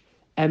much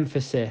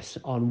emphasis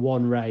on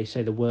one race,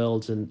 say the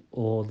Worlds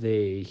or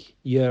the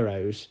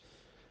Euros,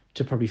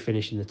 to probably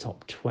finish in the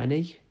top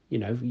 20.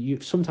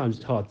 Sometimes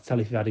it's hard to tell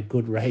if you've had a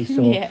good race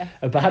or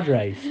a bad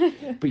race,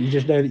 but you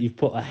just know that you've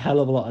put a hell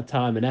of a lot of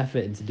time and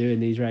effort into doing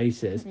these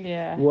races.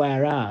 Yeah.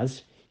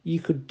 Whereas you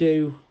could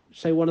do,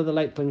 say, one of the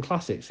Lakeland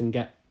Classics and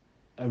get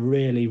a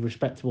really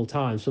respectable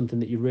time, something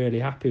that you're really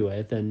happy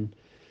with. And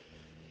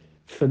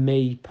for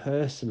me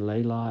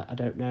personally, like, I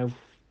don't know,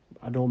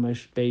 I'd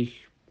almost be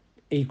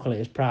equally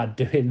as proud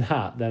doing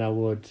that than I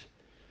would,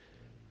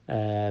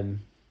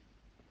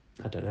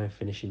 I don't know,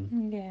 finishing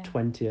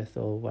 20th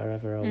or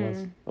wherever I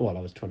was. Well,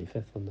 I was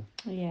 25th on the.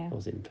 Yeah. I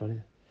was in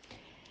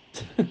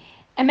 20th.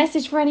 A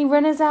message for any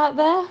runners out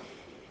there?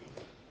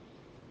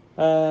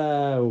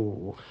 I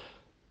don't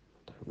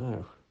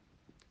know.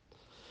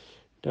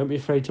 Don't be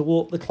afraid to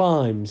walk the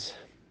climbs.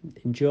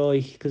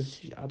 Enjoy, because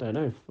I don't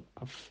know,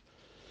 I've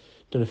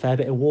done a fair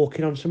bit of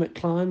walking on summit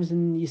climbs,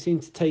 and you seem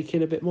to take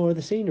in a bit more of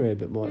the scenery a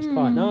bit more. It's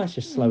quite nice,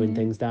 just slowing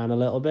things down a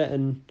little bit,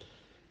 and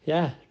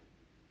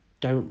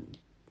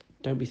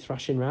don't be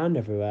thrashing around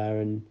everywhere,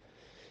 and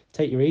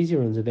take your easy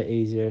runs a bit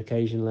easier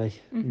occasionally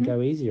and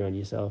go easier on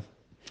yourself.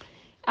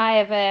 I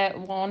have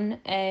one.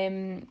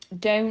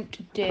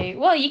 Don't do,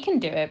 well, you can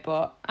do it,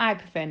 but I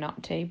prefer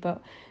not to.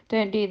 But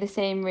don't do the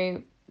same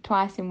route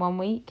twice in 1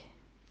 week.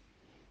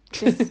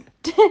 just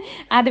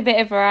add a bit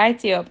of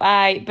variety up.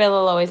 Bill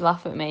will always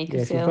laugh at me Yeah,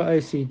 because if you've got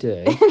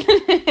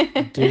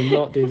OCD, do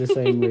not do the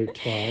same route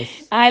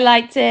twice. I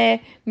like to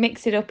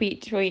mix it up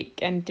each week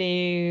and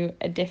do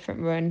a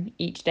different run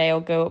each day,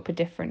 or go up a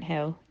different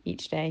hill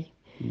each day.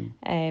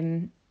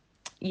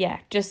 Yeah,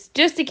 just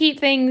to keep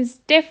things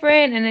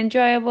different and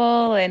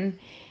enjoyable, and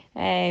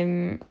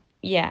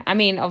yeah, I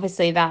mean,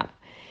 obviously that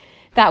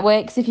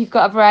works if you've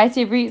got a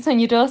variety of routes on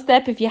your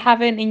doorstep. If you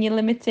haven't and you're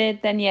limited,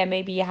 then yeah,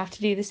 maybe you have to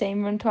do the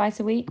same run twice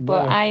a week.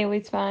 But No, I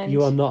always find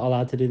you are not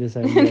allowed to do the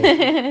same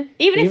route.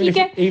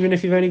 Even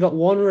if you've only got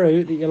one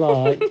route that you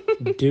like,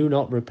 do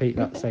not repeat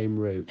that same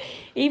route.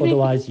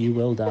 Otherwise, you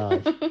will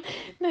die.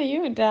 No,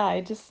 you won't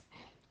die.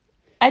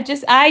 I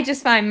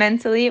just find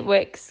mentally it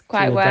works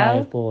quite So well. die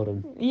of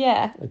boredom.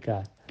 Yeah.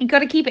 Okay. You've got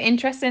to keep it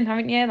interesting,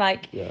 haven't you?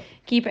 Like,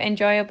 keep it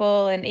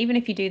enjoyable, and even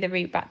if you do the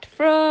route back to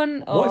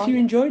front, or What if you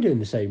enjoy doing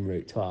the same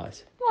route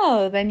twice?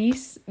 well, then you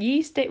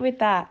stick with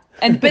that.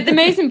 But the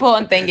most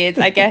important thing is,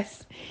 I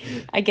guess,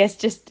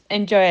 just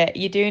enjoy it.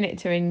 You're doing it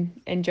to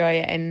enjoy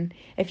it, and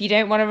if you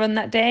don't want to run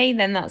that day,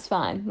 then that's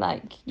fine.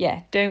 Like,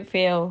 yeah, don't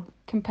feel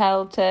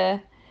compelled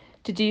to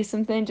do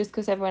something just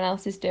because everyone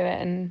else is doing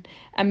it,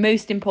 and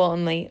most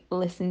importantly,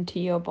 listen to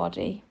your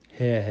body.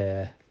 Hear,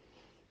 hear.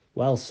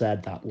 Well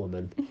said, that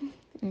woman.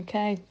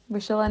 Okay, we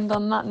shall end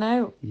on that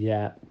note.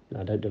 Yeah,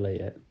 no, don't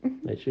delete it.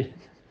 Make sure.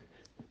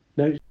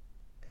 No.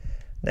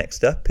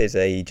 Next up is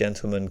a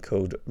gentleman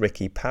called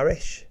Ricky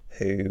Parish,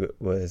 who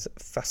was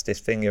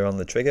fastest finger on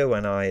the trigger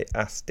when I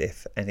asked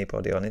if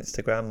anybody on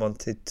Instagram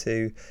wanted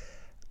to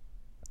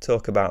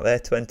talk about their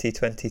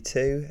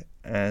 2022,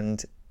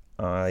 and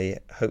I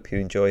hope you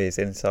enjoy his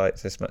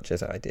insights as much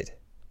as I did.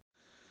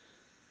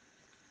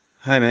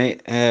 Hi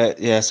mate,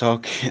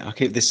 so I'll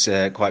keep this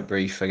quite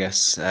brief, I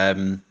guess.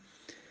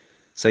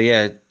 So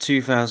yeah,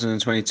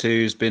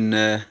 2022 has been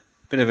a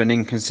bit of an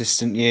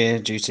inconsistent year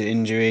due to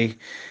injury.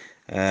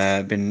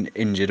 Been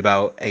injured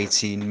about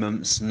 18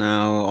 months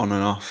now, on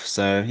and off.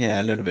 So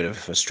yeah, a little bit of a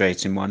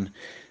frustrating one.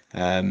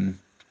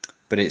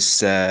 But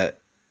it's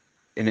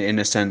in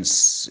a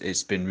sense,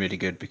 it's been really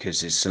good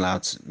because it's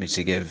allowed me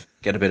to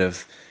get a bit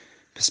of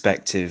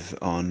perspective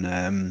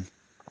on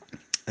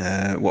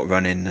what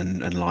running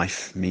and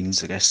life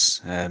means, I guess.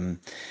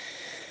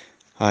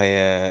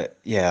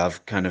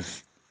 I've kind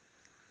of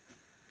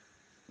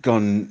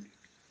gone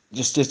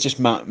just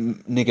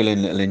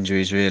niggling little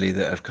injuries really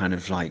that have kind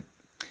of like,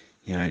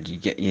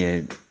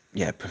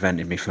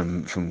 prevented me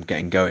from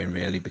getting going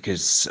really,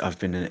 because I've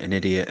been an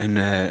idiot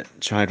and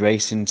tried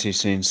racing too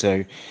soon.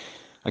 So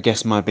I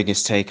guess my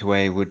biggest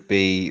takeaway would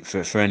be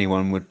for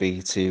anyone would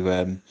be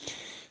to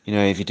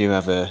if you do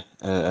have a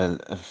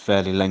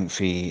fairly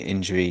lengthy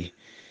injury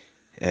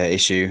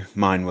issue.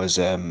 Mine was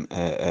an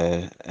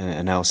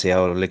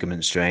LCL,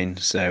 ligament strain,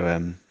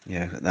 so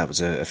that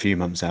was a few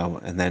months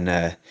out, and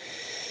then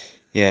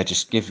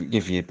just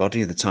give your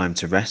body the time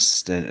to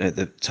rest,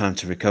 the time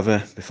to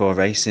recover before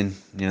racing.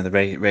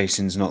 The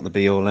racing's not the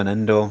be all and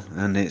end all,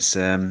 and it's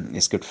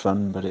good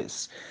fun, but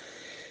it's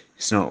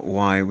not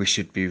why we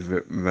should be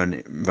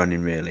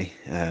running really.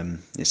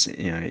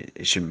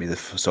 It shouldn't be the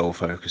sole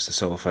focus. The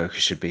sole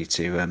focus should be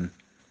to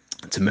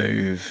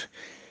move,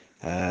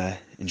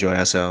 enjoy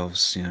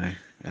ourselves,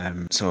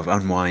 sort of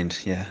unwind,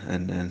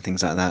 and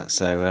things like that.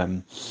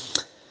 So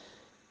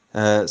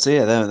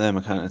they're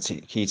my kind of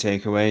key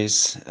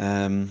takeaways.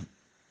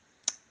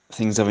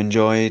 Things I've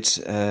enjoyed,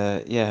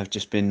 I've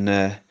just been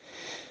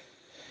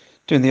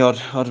doing the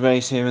odd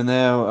race here and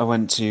there. I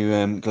went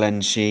to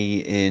Glen Shee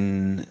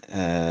in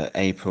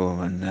April,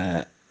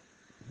 and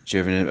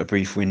during a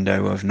brief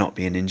window of not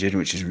being injured,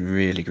 which is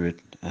really good,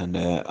 and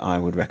I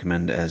would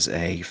recommend it as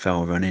a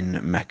fell running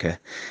mecca.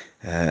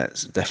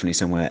 It's definitely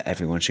somewhere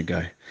everyone should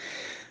go.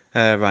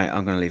 Right,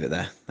 I'm going to leave it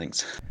there.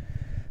 Thanks.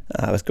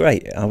 That was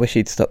great. I wish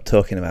he'd stop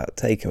talking about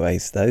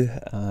takeaways though.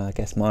 I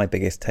guess my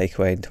biggest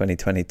takeaway in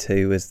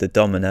 2022 was the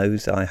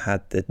Domino's I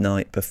had the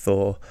night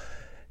before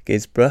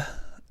Gisborough,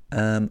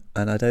 and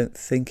I don't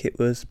think it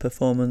was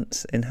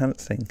performance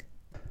enhancing.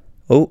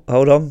 Oh,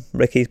 hold on,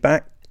 Ricky's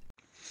back.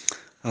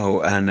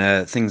 Oh,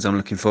 and things I'm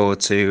looking forward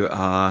to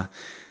are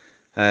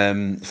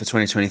for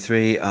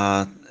 2023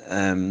 are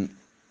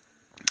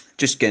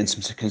just getting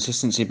some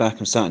consistency back.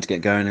 I'm starting to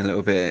get going a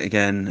little bit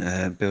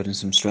again, building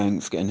some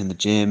strength, getting in the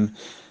gym,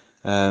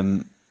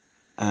 and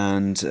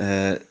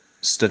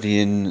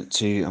studying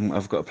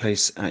I've got a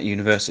place at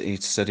university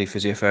to study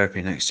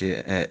physiotherapy next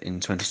year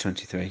in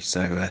 2023.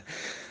 So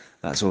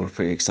that's all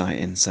pretty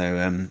exciting. So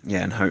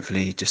and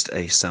hopefully just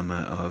a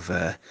summer of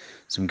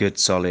some good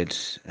solid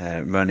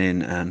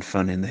running and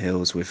fun in the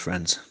hills with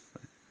friends.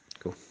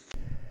 Cool.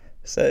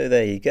 So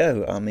there you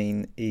go. I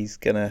mean, he's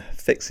going to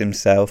fix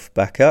himself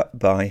back up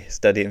by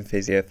studying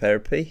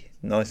physiotherapy.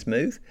 Nice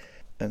move.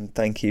 And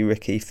thank you,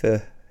 Ricky,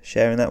 for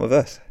sharing that with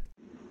us.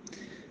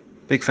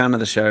 Big fan of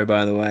the show,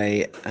 by the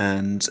way.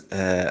 And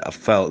I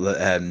felt that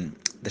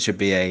there should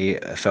be a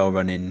fell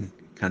running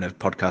kind of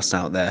podcast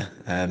out there.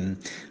 I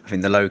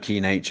think the low-key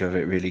nature of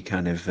it really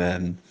kind of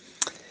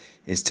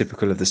is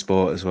typical of the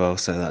sport as well.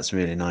 So that's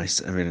really nice,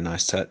 a really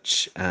nice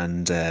touch.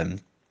 And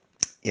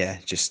yeah,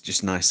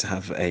 just nice to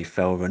have a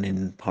fell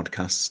running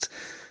podcast,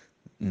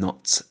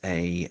 not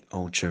a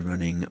ultra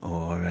running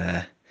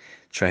or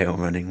trail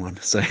running one.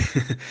 So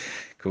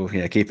cool.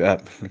 Yeah, keep it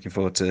up. Looking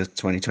forward to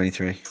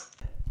 2023.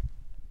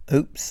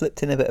 Oops,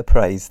 slipped in a bit of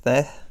praise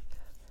there.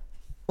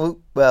 Oh,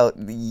 well,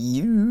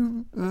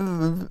 you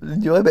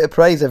enjoy a bit of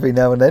praise every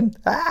now and then.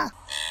 Ah!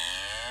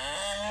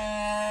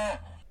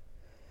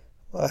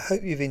 Well, I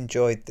hope you've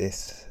enjoyed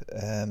this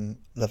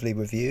lovely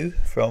review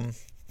from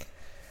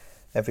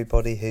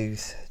everybody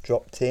who's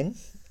dropped in.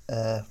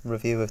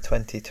 Review of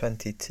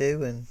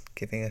 2022 and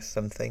giving us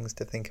some things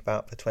to think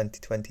about for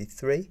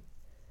 2023.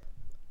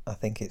 I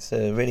think it's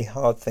a really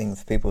hard thing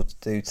for people to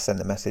do, to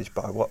send a message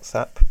by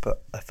WhatsApp,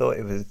 but I thought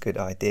it was a good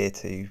idea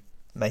to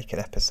make an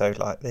episode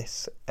like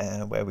this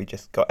where we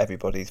just got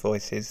everybody's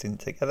voices in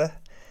together.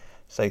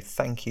 So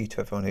thank you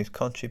to everyone who's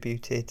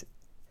contributed.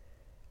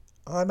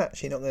 I'm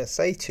actually not going to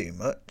say too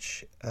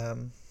much,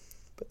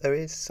 but there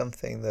is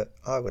something that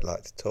I would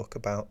like to talk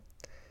about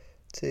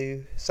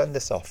to send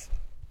us off.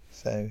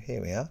 So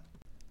here we are.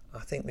 I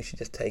think we should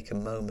just take a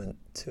moment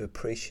to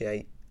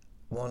appreciate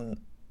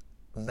one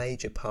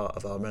major part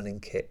of our running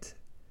kit,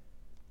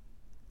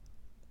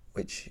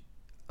 which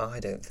I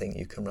don't think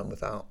you can run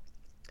without,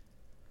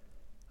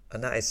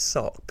 and that is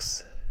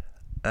socks.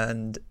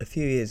 And a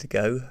few years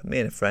ago, me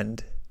and a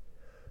friend,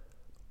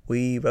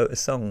 we wrote a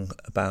song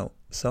about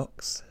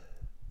socks.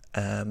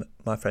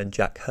 My friend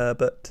Jack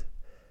Herbert,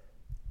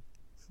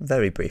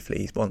 very briefly,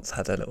 he's once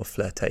had a little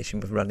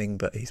flirtation with running,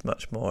 but he's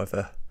much more of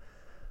a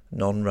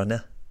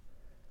non-runner,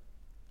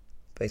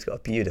 but he's got a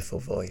beautiful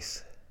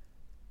voice.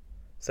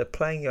 So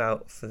playing you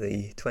out for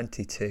the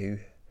 22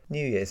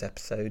 New Year's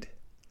episode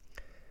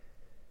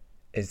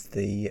is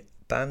the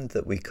band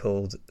that we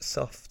called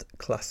Soft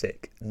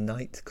Classic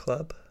Night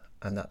Club,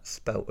 and that's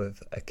spelt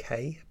with a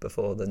K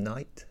before the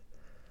night,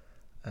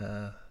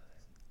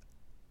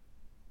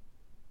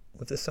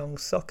 with the song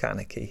Sock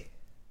Anarchy.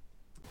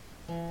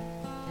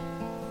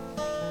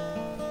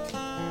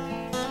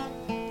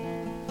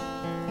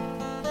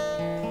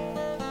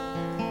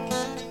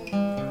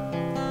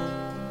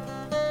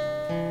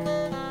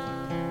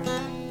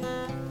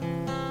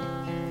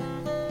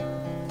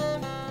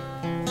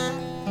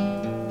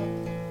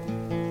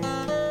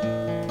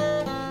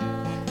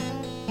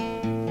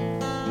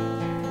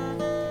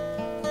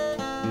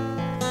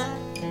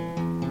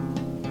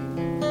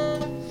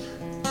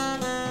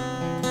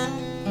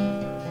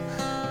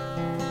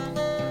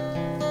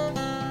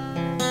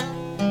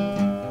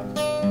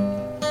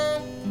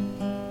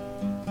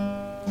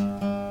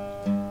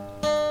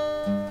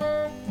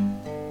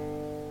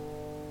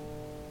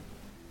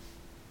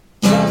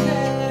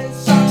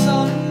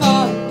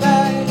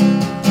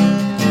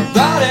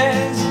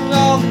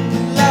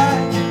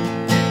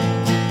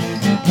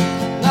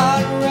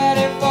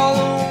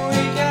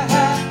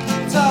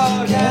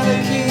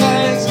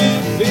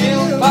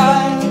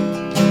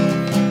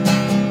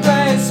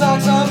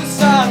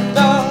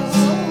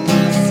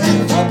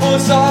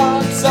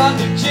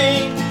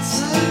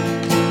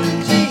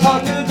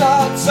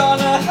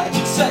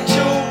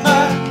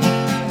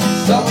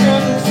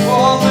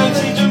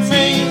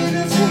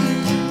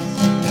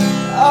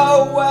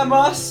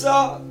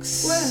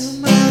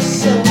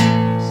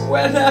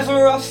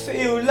 Whenever I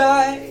feel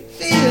like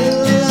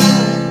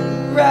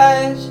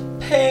red,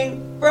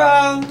 pink,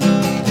 brown,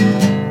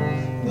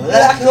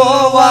 black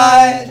or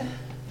white,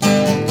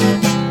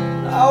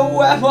 I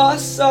wear my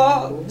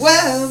socks.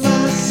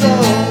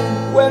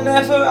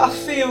 Whenever I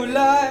feel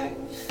like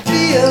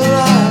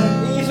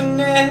even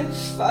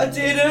if I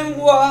didn't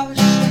wash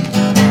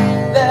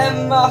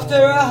them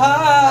after a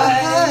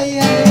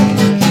hike,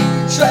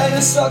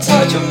 trainer socks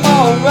hide your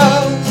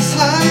morals.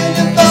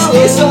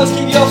 Sneeze socks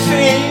keep your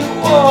feet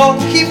warm.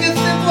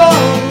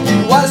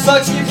 White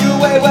socks give you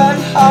away when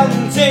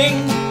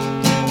hunting.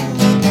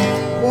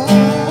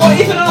 Or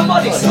even our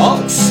body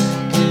socks.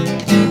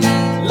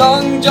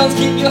 Long johns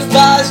keep your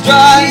thighs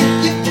dry.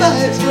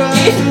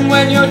 Even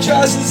when your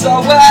trousers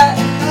are wet.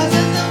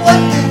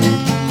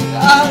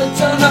 I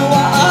don't know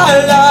what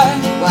I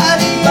like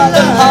about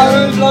the power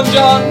of long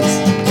johns.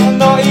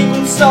 Not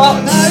even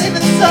socks.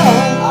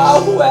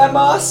 I'll wear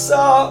my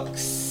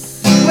socks.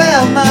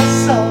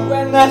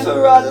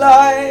 Whenever I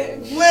like.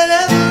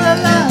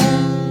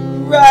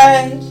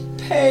 Red,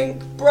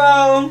 pink,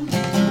 brown,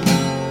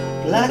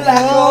 black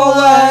or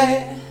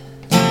white.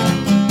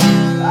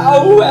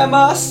 I'll wear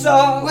my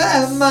socks.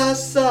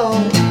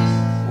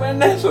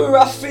 Whenever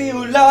I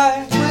feel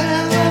like.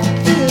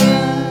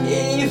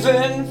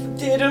 Even if I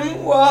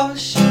didn't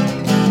wash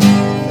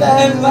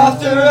them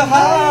after a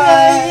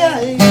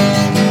hike.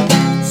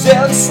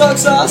 Silk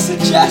socks are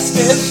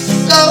suggestive.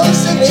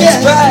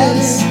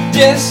 Express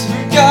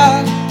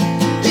disregard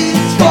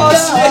for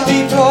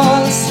slippy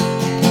floors.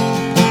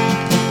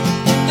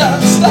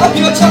 Don't stop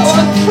your toe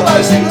on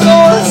closing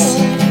doors.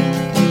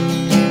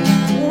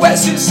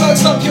 Wetsuit socks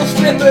stop your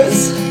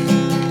flippers.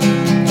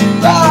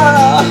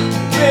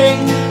 Ring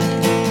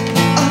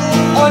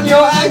on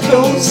your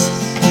ankles.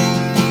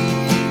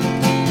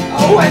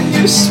 when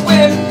you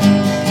swim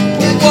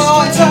in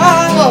water.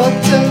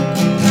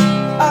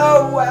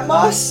 Oh, wear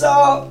my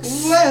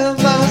socks. Wear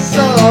my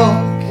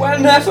socks.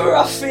 Whenever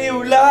I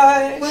feel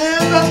like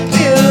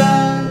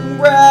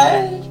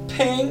red,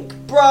 pink,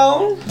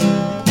 brown,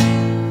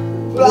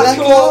 black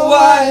or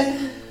white.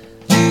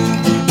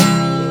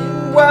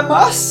 Wear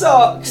my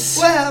socks.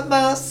 Wear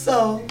my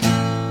socks.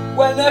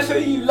 Whenever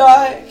you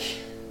like.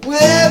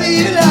 Wherever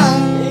you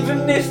like.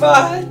 Even if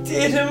I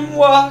didn't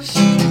wash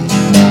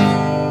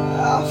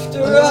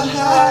after a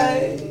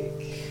hike.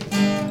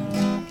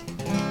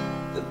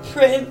 The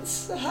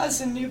prince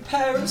has a new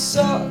pair of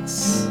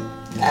socks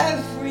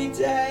every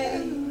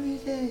day.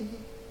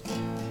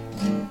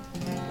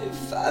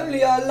 If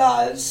only our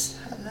lives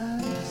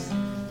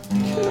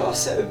could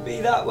also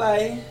be that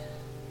way.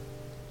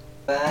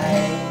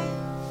 Bye.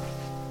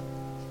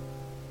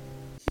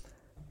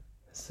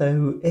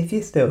 So, if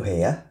you're still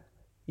here,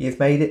 you've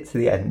made it to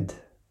the end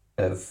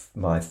of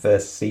my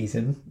first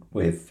season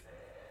with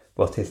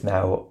what is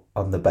now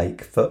On the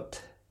Bake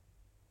Foot.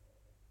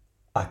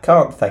 I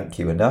can't thank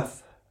you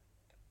enough.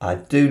 I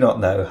do not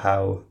know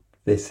how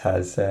this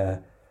has,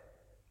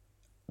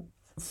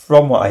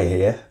 from what I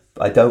hear,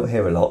 I don't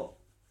hear a lot,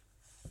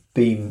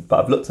 but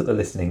I've looked at the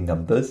listening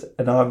numbers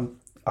and I'm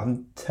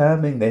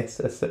terming this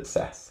a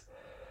success.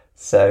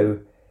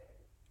 So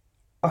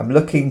I'm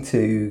looking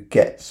to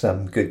get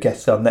some good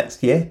guests on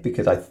next year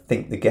because I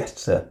think the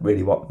guests are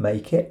really what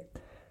make it.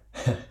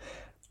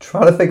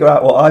 Trying to figure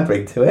out what I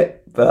bring to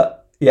it,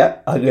 but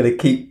yeah, I'm going to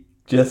keep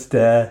just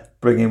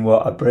bringing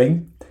what I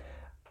bring.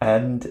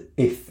 And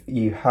if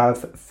you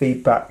have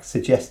feedback,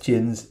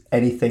 suggestions,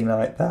 anything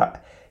like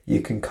that,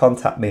 you can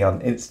contact me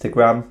on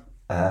Instagram.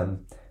 You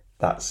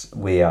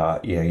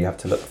have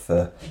to look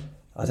for,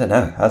 I don't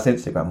know, how's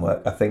Instagram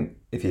work? I think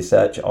if you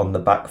search On the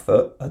Back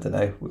Foot, I don't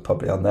know, we're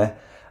probably on there.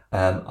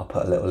 I'll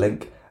put a little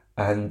link,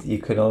 and you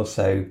can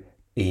also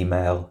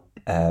email,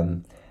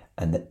 and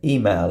the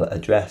email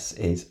address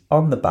is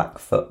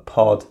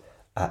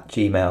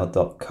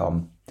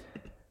onthebackfootpod@gmail.com.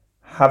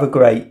 Have a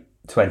great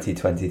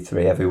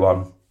 2023,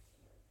 everyone.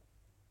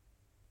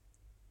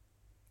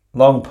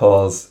 Long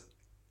pause.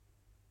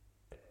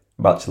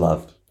 Much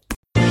love.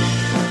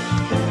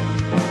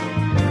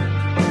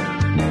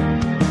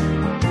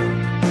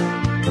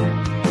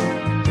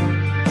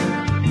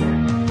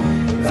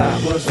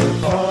 That was the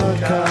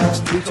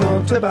podcast. We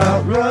talked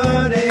about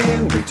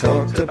running. We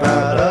talked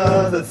about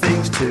other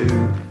things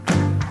too.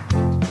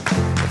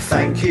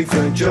 Thank you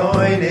for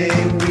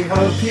joining. We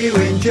hope you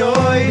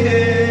enjoyed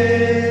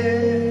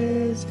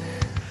it.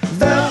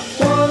 That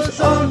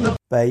was On the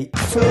Bake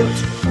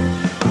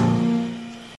Foot.